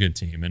 that's a real good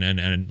team.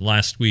 And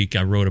last week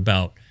I wrote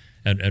about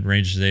at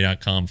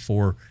rangerstoday.com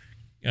 4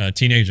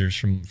 teenagers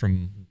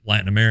from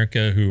Latin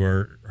America who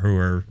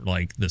are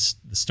like the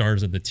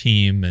stars of the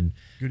team, and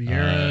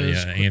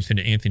Gutierrez,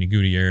 Anthony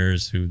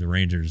Gutierrez, who the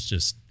Rangers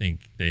just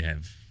think they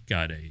have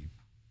got a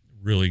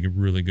really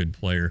good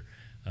player.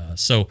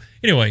 So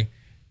anyway,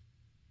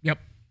 a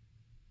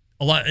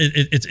lot.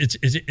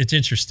 It's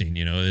interesting.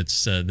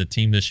 It's the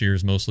team this year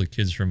is mostly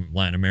kids from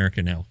Latin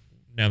America now.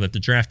 Now that the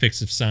draft picks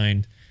have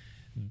signed,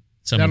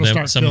 some of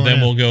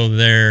them will go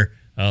there.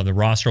 The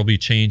roster will be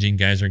changing.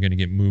 Guys are going to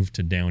get moved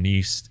to down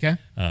east. Okay.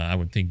 I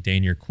would think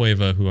Daniel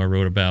Cueva, who I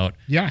wrote about.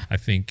 Yeah. I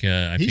think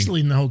he's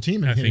leading the whole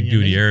team. I think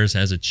Gutierrez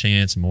has a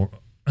chance.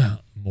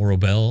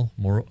 Morobel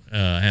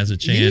has a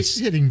chance. He's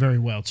hitting very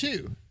well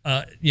too.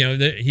 They're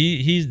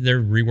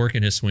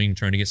reworking his swing,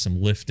 trying to get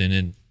some lift in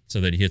it so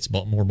that he hits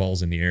more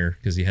balls in the air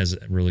because he has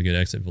really good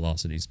exit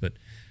velocities. But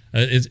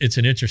it's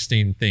an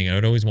interesting thing. I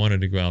would always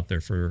wanted to go out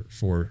there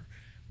for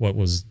what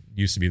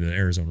used to be the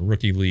Arizona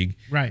Rookie League,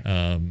 right?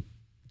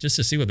 Just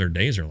to see what their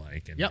days are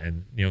like,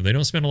 and they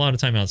don't spend a lot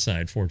of time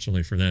outside,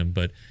 fortunately for them.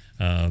 But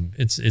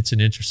it's an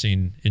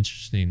interesting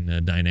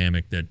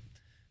dynamic that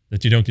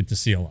you don't get to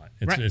see a lot.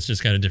 It's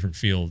just got a different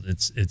feel.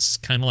 It's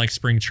kind of like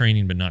spring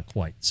training, but not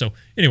quite. So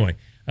anyway,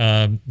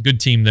 good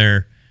team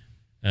there.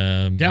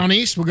 Down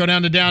east, we'll go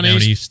down to down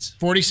east.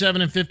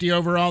 47-50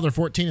 overall. They're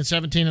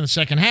 14-17 in the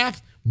second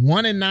half.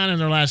 1-9 in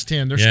their last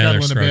 10. They're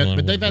struggling a bit,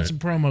 but they've had some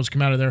promos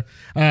come out of there.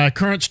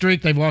 Current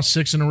streak, they've lost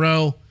 6 in a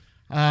row.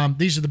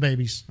 These are the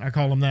babies. I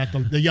call them that.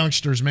 The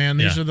youngsters, man.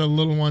 These are the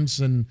little ones,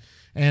 and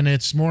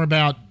it's more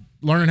about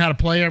learning how to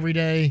play every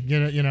day.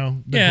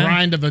 The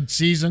grind of a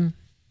season.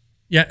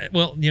 Yeah,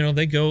 well,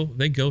 they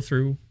go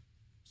through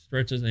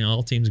stretches.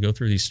 All teams go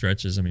through these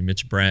stretches. I mean,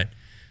 Mitch Bratt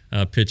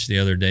pitched the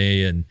other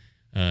day, and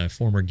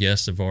former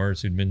guest of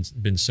ours who'd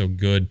been so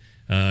good.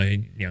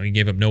 He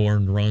gave up no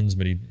earned runs,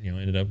 but he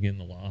ended up getting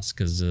the loss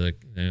because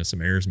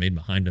some errors made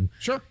behind him.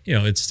 Sure.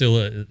 It's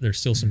still there's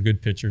still some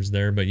good pitchers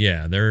there, but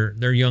yeah,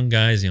 they're young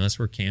guys. That's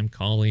where Cam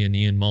Cauley and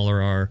Ian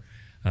Muller are.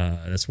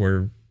 That's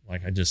where,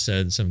 like I just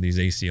said, some of these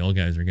ACL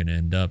guys are going to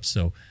end up.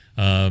 So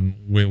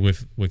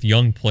with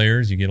young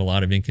players, you get a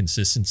lot of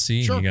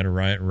inconsistency. Sure. And you got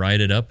to ride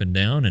it up and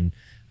down, and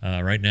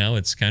right now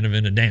it's kind of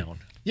in a down.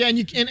 Yeah,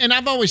 and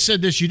I've always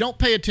said this: you don't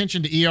pay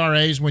attention to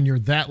ERAs when you're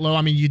that low.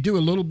 I mean, you do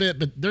a little bit,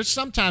 but there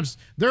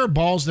are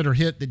balls that are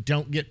hit that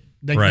don't get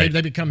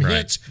they become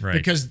hits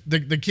because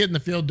the kid in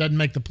the field doesn't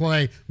make the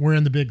play. We're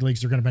in the big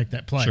leagues; they're going to make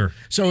that play. Sure.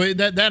 So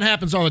that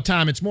happens all the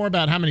time. It's more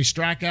about how many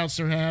strikeouts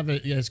they have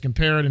as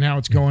compared and how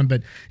it's going.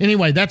 But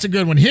anyway, that's a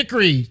good one.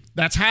 Hickory,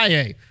 that's high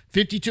A.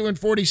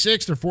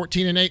 52-46. They're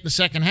 14-8 in the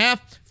second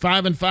half.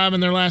 5-5 in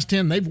their last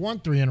 10. They've won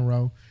 3 in a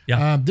row.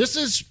 Yeah. This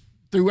is.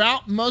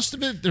 Throughout most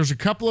of it, there's a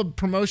couple of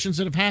promotions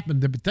that have happened,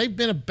 but they've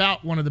been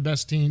about one of the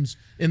best teams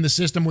in the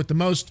system with the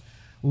most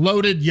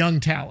loaded young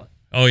talent.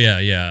 Oh, yeah.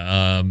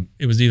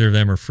 It was either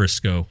them or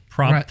Frisco.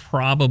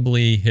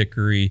 Probably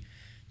Hickory,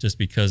 just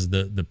because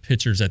the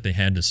pitchers that they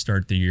had to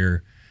start the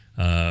year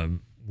it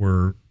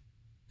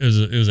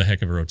was a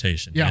heck of a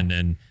rotation. Yeah.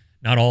 And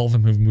not all of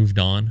them have moved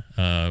on,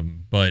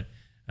 but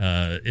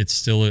it's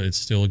still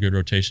a good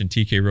rotation.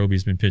 TK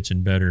Roby's been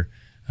pitching better.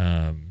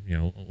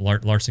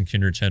 Larson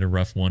Kindrich had a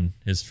rough one,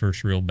 his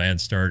first real bad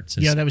start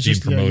since that was being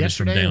just promoted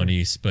from down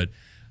east. But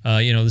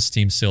this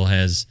team still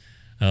has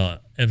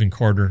Evan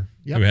Carter,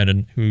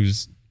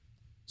 who's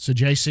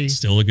Sajasi,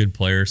 still a good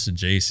player.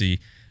 Sajasi,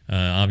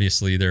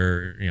 obviously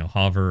they're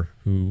Hover,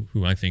 who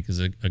I think is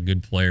a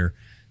good player.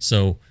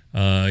 So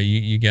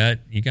you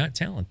got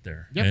talent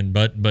there. Yep.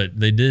 But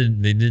they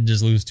did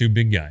just lose 2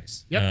 big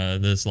guys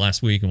this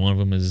last week, and one of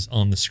them is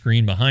on the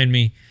screen behind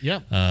me.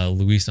 Yep.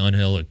 Luis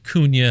Angel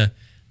Acuna,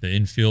 the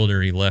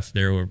infielder, he left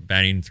there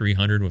batting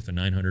 300 with a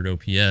 900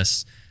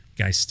 OPS.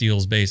 Guy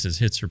steals bases,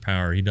 hits for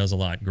power. He does a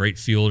lot. Great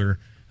fielder.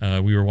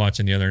 We were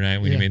watching the other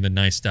night when he made the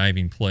nice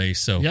diving play.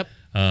 So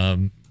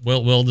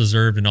well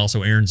deserved. And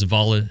also Aaron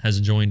Zavala has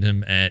joined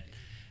him at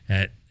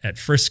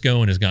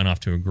Frisco and has gone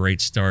off to a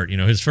great start.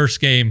 His first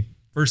game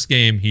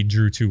he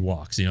drew 2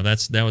 walks.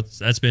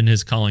 That's been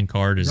his calling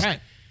card.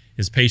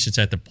 His patience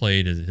at the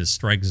plate, his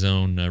strike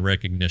zone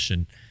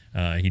recognition.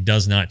 He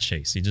does not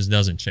chase. He just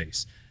doesn't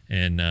chase.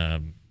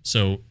 And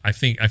so I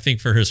think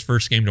for his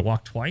first game to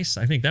walk twice,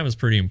 I think that was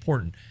pretty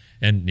important.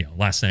 And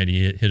last night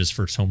he hit his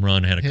first home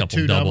run, had a couple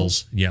 2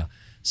 doubles. Yeah.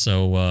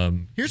 So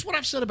here's what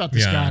I've said about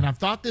this guy, and I've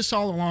thought this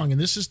all along,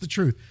 and this is the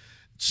truth.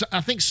 So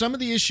I think some of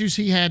the issues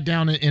he had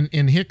down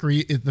in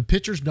Hickory, the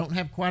pitchers don't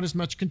have quite as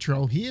much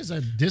control. He is a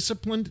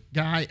disciplined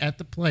guy at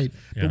the plate.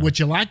 Yeah. But what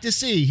you like to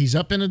see, he's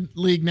up in a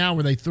league now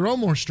where they throw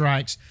more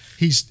strikes.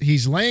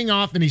 He's laying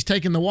off and he's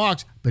taking the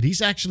walks, but he's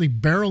actually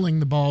barreling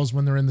the balls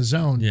when they're in the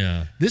zone.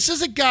 Yeah. This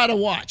is a guy to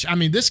watch. I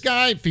mean, this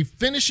guy, if he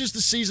finishes the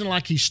season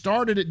like he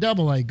started at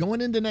AA, going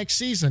into next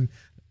season,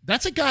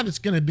 that's a guy that's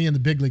going to be in the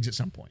big leagues at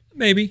some point.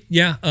 Maybe,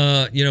 yeah.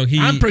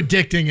 I'm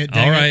predicting it.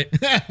 All right.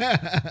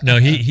 No,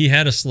 he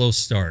had a slow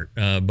start,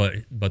 but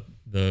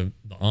the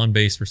on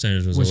base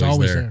percentage was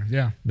always there.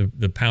 Yeah.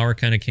 The power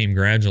kind of came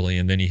gradually,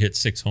 and then he hit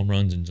 6 home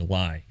runs in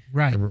July.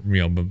 Right.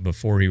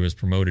 Before he was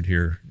promoted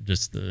here,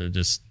 just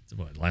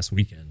last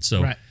weekend.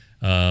 So,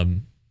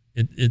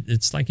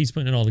 it's like he's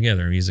putting it all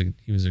together. He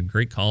was a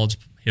great college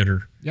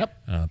hitter.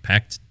 Yep.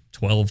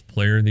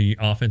 Pac-12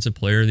 offensive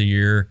player of the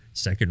year,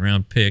 2nd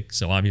round pick.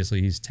 So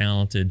obviously he's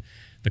talented.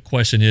 The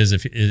question is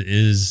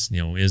is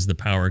the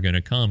power going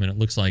to come? And it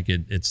looks like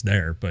it's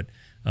there. But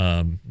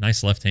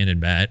nice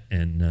left-handed bat,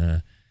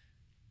 and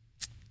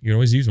you can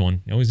always use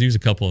one. You always use a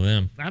couple of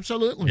them.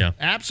 Absolutely. Yeah.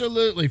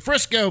 Absolutely.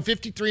 Frisco,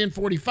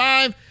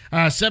 53-45,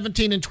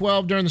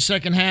 17-12 during the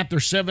second half. They're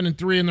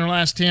 7-3 in their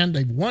last 10.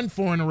 They've won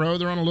 4 in a row.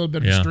 They're on a little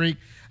bit of a streak.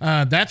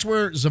 That's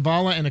where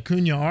Zavala and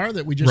Acuna are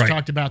that we just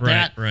talked about.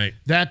 Right.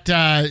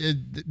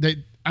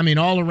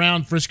 All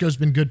around, Frisco's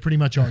been good pretty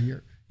much all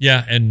year.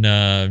 Yeah,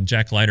 and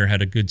Jack Leiter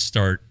had a good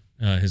start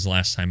his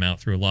last time out,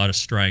 threw a lot of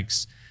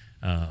strikes.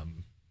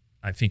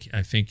 I think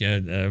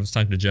I was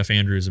talking to Jeff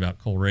Andrews about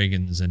Cole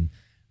Reagans, and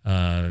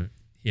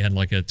he had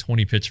like a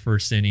 20-pitch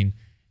first inning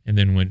and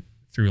then went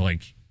through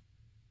like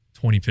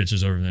 20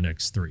 pitches over the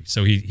next 3.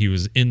 So he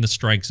was in the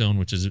strike zone,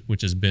 which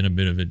has been a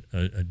bit of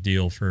a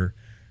deal for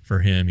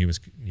him. He was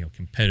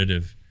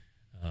competitive.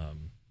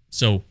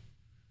 So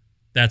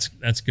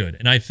that's good.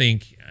 And I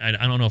think, I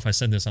don't know if I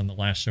said this on the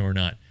last show or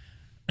not,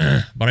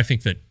 but I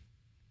think that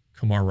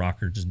Kumar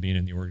Rocker just being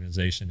in the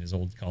organization, his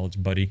old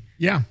college buddy,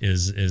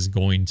 is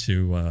going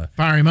to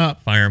fire him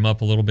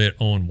up a little bit.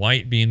 Owen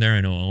White being there,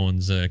 I know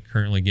Owen's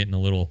currently getting a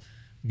little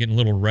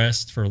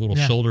rest for a little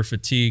shoulder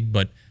fatigue,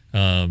 but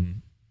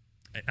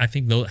I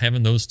think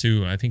having those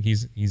two, I think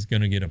he's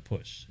going to get a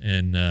push.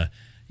 And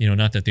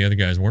not that the other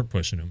guys weren't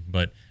pushing him,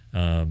 but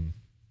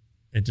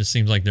it just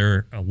seems like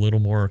they're a little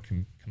more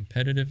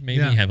competitive,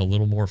 maybe have a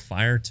little more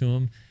fire to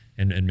them,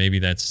 and maybe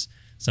that's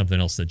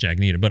something else that Jack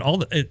needed. But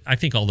I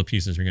think all the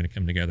pieces are going to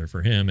come together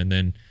for him. And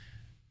then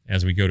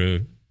as we go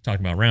to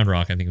talking about Round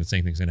Rock, I think the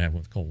same thing's going to happen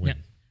with Cole Winn.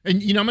 Yeah. And,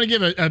 I'm going to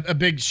give a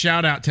big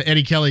shout out to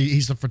Eddie Kelly.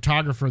 He's the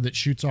photographer that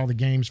shoots all the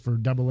games for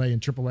AA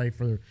and AAA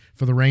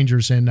for the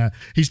Rangers. And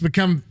he's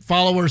become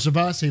followers of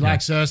us. He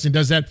likes us and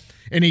does that.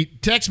 And he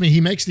texts me. He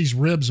makes these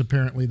ribs,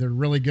 apparently. They're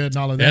really good and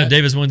all of that. Yeah,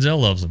 Davis Wenzel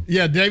loves them.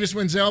 Yeah, Davis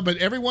Wenzel. But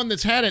everyone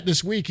that's had it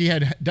this week, he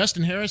had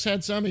Dustin Harris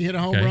had some. He hit a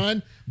home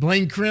run.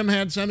 Blaine Krim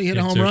had some. He hit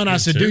a home run. I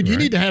said, dude, you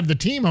need to have the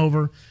team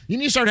over. You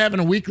need to start having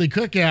a weekly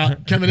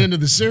cookout coming into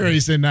the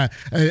series. And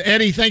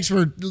Eddie, thanks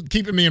for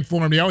keeping me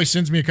informed. He always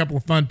sends me a couple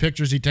of fun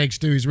pictures he takes,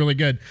 too. He's really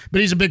good. But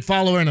he's a big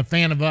follower and a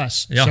fan of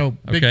us. Yeah, so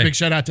big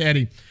shout out to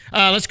Eddie.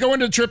 Let's go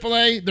into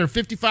AAA. They're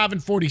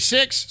 55-46,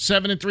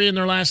 7-3 in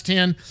their last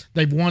 10.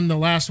 They've won the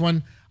last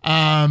one.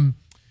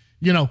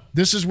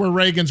 This is where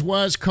Reagan's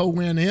was.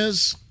 Co-Win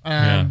is.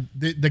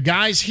 The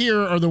guys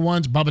here are the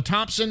ones. Bubba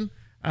Thompson.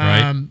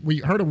 We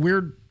heard a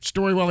weird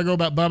story a while ago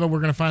about Bubba. We're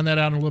going to find that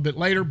out a little bit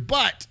later.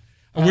 But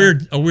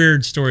a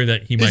weird story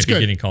that he might be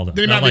getting called up.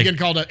 They might be getting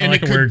called up. And a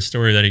weird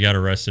story that he got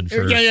arrested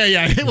for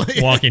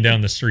walking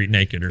down the street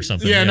naked or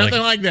something. Yeah,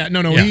 nothing like that.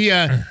 No.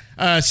 Yeah.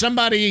 He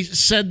somebody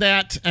said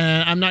that.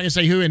 I'm not going to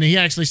say who, and he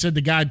actually said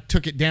the guy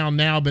took it down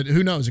now, but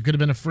who knows? It could have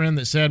been a friend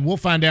that said, we'll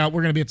find out.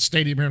 We're going to be at the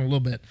stadium here in a little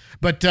bit.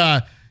 But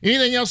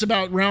anything else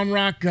about Round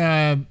Rock?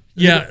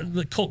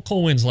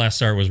 Cole Winn's last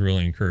start was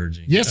really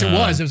encouraging. Yes, it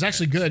was. It was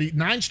actually good.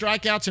 9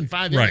 strikeouts in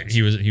 5 innings. Right.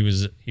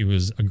 He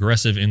was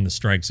aggressive in the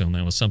strike zone.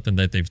 That was something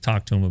that they've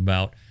talked to him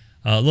about.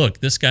 Look,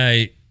 this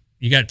guy,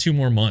 you got 2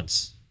 more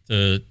months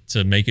to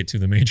make it to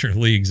the major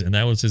leagues, and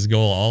that was his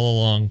goal all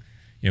along.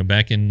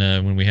 Back in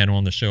when we had him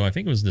on the show, I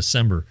think it was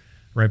December,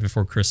 right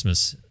before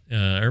Christmas,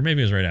 or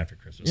maybe it was right after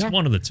Christmas. Yeah.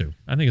 One of the two.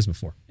 I think it was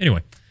before.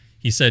 Anyway,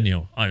 he said,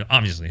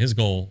 obviously his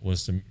goal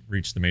was to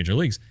reach the major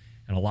leagues.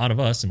 And a lot of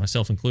us, and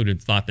myself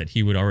included, thought that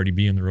he would already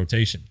be in the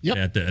rotation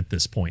at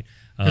this point.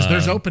 Because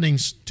there's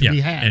openings to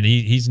be had. And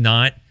he's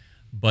not,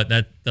 but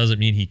that doesn't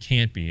mean he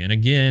can't be. And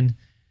again,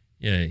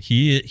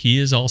 he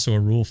is also a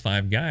Rule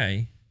 5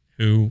 guy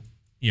who,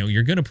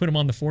 you're going to put him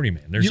on the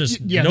 40-man. There's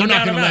just no they're doubt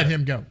not going to let it.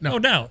 him go. No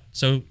doubt.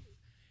 So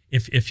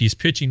if he's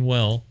pitching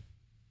well,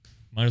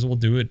 might as well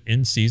do it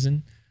in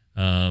season.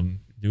 Do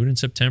it in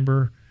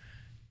September.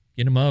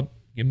 Get him up.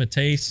 Give him a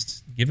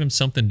taste. Give him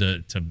something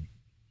to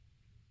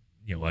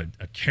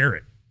a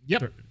carrot.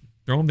 Yep.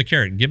 Throw him the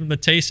carrot, give him the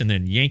taste, and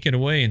then yank it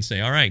away and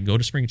say, all right, go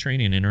to spring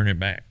training and earn it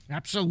back.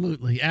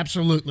 Absolutely.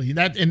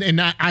 That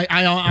and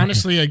I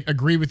honestly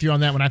agree with you on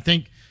that one. I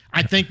think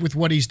with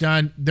what he's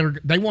done,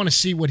 they want to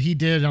see what he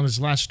did on his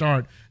last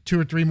start, 2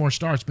 or 3 more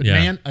starts. But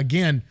man,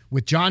 again,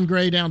 with John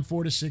Gray down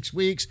 4 to 6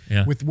 weeks,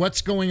 with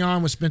what's going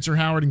on with Spencer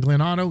Howard and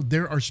Glenn Otto,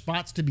 there are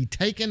spots to be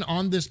taken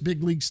on this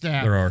big league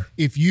staff. There are.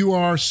 If you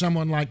are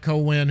someone like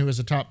Cole Winn, who is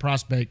a top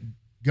prospect,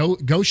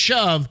 go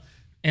shove.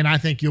 And I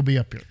think you'll be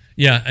up here.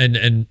 Yeah,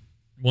 and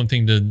one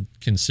thing to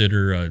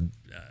consider,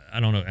 I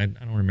don't know, I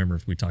don't remember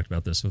if we talked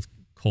about this with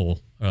Cole,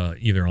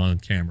 either on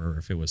camera or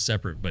if it was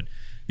separate, but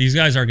these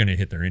guys are going to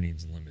hit their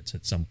innings limits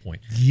at some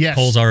point. Yes.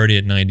 Cole's already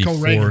at 94.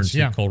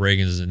 Cole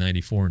Reagans is at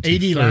 94 and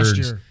 80 last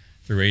year.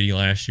 Through 80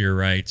 last year,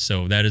 right?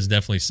 So that is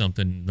definitely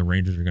something the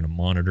Rangers are going to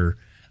monitor.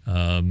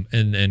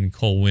 And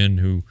Cole Winn,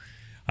 who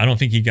I don't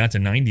think he got to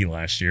 90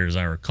 last year, as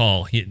I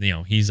recall.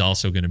 He's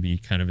also going to be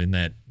kind of in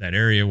that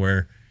area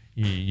where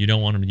you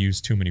don't want him to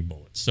use too many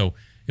bullets. So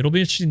it'll be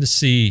interesting to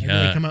see. Maybe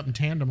they come up in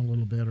tandem a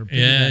little bit.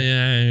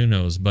 Who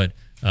knows? But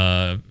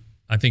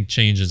I think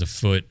change is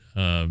afoot.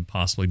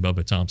 Possibly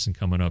Bubba Thompson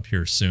coming up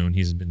here soon.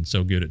 He's been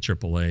so good at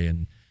AAA,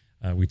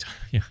 and we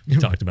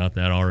talked about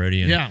that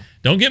already. And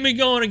don't get me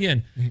going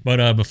again.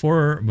 But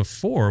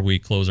before we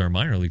close our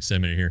minor league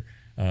segment here,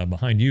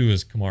 behind you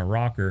is Kumar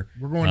Rocker.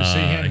 We're going to see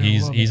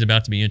him. He's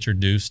about to be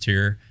introduced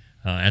here.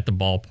 At the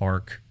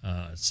ballpark,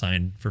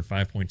 signed for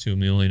 $5.2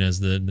 million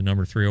as the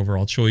number 3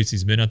 overall choice.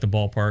 He's been at the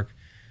ballpark.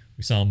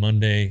 We saw him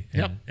Monday,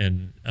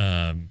 and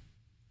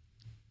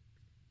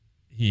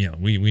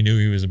we knew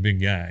he was a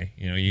big guy.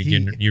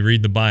 You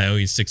read the bio,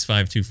 he's 6'5",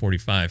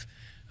 245.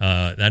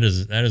 That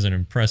is an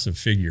impressive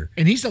figure.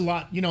 And he's a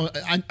lot.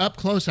 Up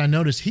close, I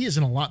noticed he is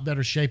in a lot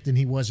better shape than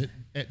he was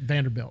at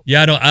Vanderbilt.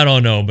 Yeah, I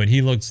don't know, but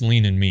he looks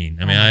lean and mean.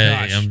 I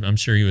mean, I'm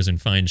sure he was in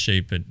fine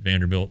shape at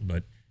Vanderbilt,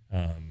 but.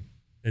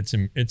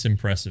 It's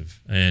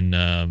impressive,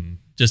 and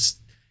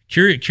just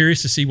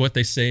curious to see what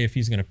they say if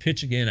he's going to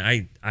pitch again.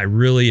 I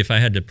really, if I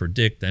had to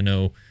predict, I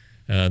know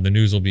the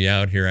news will be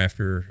out here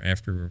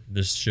after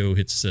this show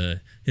hits the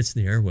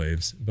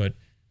airwaves, but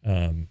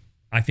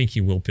I think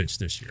he will pitch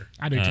this year.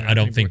 I do too. I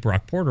don't think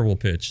Brock Porter will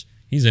pitch.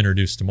 He's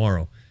introduced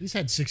tomorrow. He's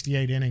had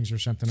 68 innings or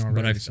something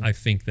already. But I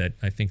think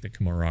that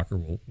Kumar Rocker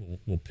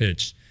will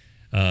pitch,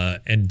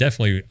 and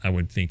definitely I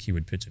would think he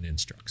would pitch an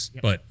Instructs,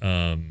 but.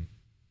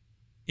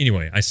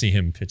 Anyway, I see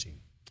him pitching.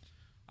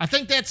 I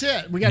think that's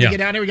it. We got to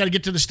get out here. We got to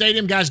get to the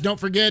stadium. Guys, don't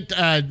forget,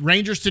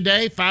 Rangers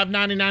today,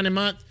 $5.99 a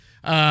month,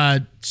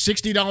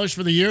 $60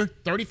 for the year,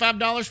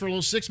 $35 for a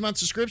little 6-month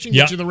subscription.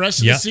 Get you the rest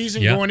of the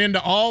season going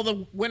into all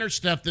the winter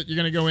stuff that you're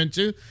going to go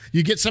into.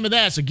 You get some of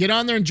that. So get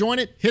on there and join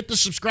it. Hit the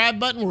subscribe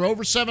button. We're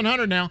over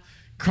 700 now.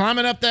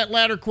 climbing up that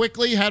ladder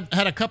quickly. Had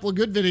a couple of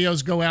good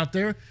videos go out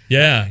there.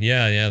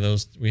 Yeah.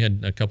 Those we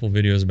had a couple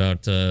videos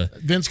about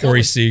Vince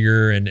Corey Scully.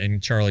 Seager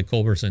and Charlie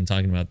Culberson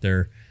talking about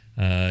their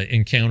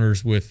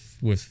encounters with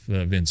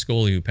Vince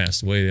Scully, who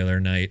passed away the other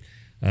night.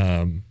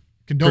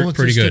 Condolences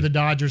pretty good to the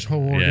Dodgers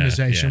whole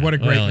organization. Yeah. What a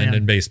great man. And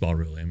in baseball,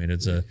 really. I mean,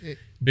 it's a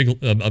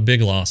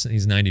big loss.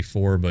 He's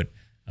 94, but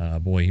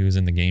boy, he was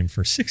in the game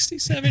for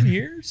 67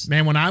 years.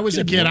 Man, when I was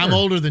a kid, I'm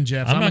older than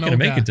Jeff. I'm not going to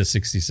make guy. it to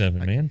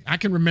 67, man. I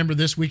can remember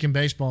This Week in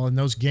Baseball and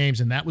those games,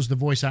 and that was the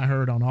voice I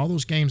heard on all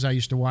those games I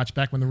used to watch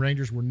back when the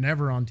Rangers were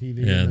never on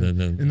TV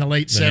in the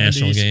late 70s.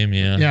 National game,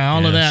 Yeah,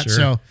 all of that. Sure.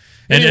 So,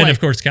 and anyway. of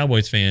course,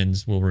 Cowboys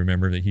fans will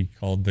remember that he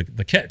called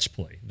the catch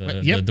play,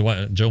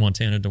 the Joe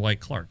Montana, Dwight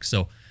Clark.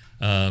 So,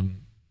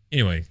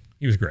 anyway,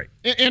 he was great.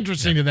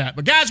 Interesting to that.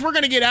 But, guys, we're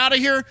going to get out of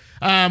here.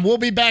 We'll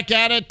be back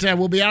at it.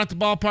 We'll be out at the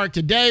ballpark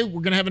today.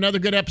 We're going to have another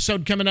good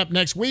episode coming up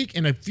next week.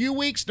 In a few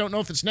weeks, don't know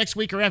if it's next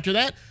week or after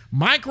that,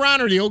 Mike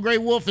Reiner, the Old Gray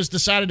Wolf, has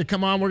decided to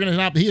come on.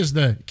 He is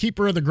the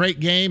keeper of the great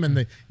game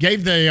and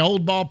gave the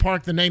old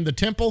ballpark the name The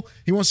Temple.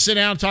 He wants to sit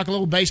down and talk a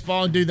little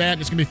baseball and do that.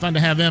 And it's going to be fun to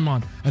have him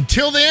on.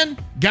 Until then,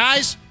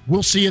 guys,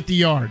 we'll see you at the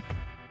yard.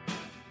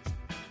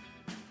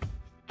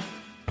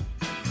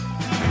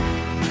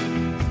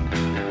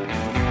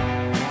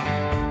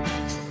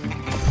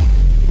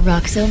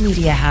 Roxo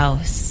Media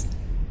House.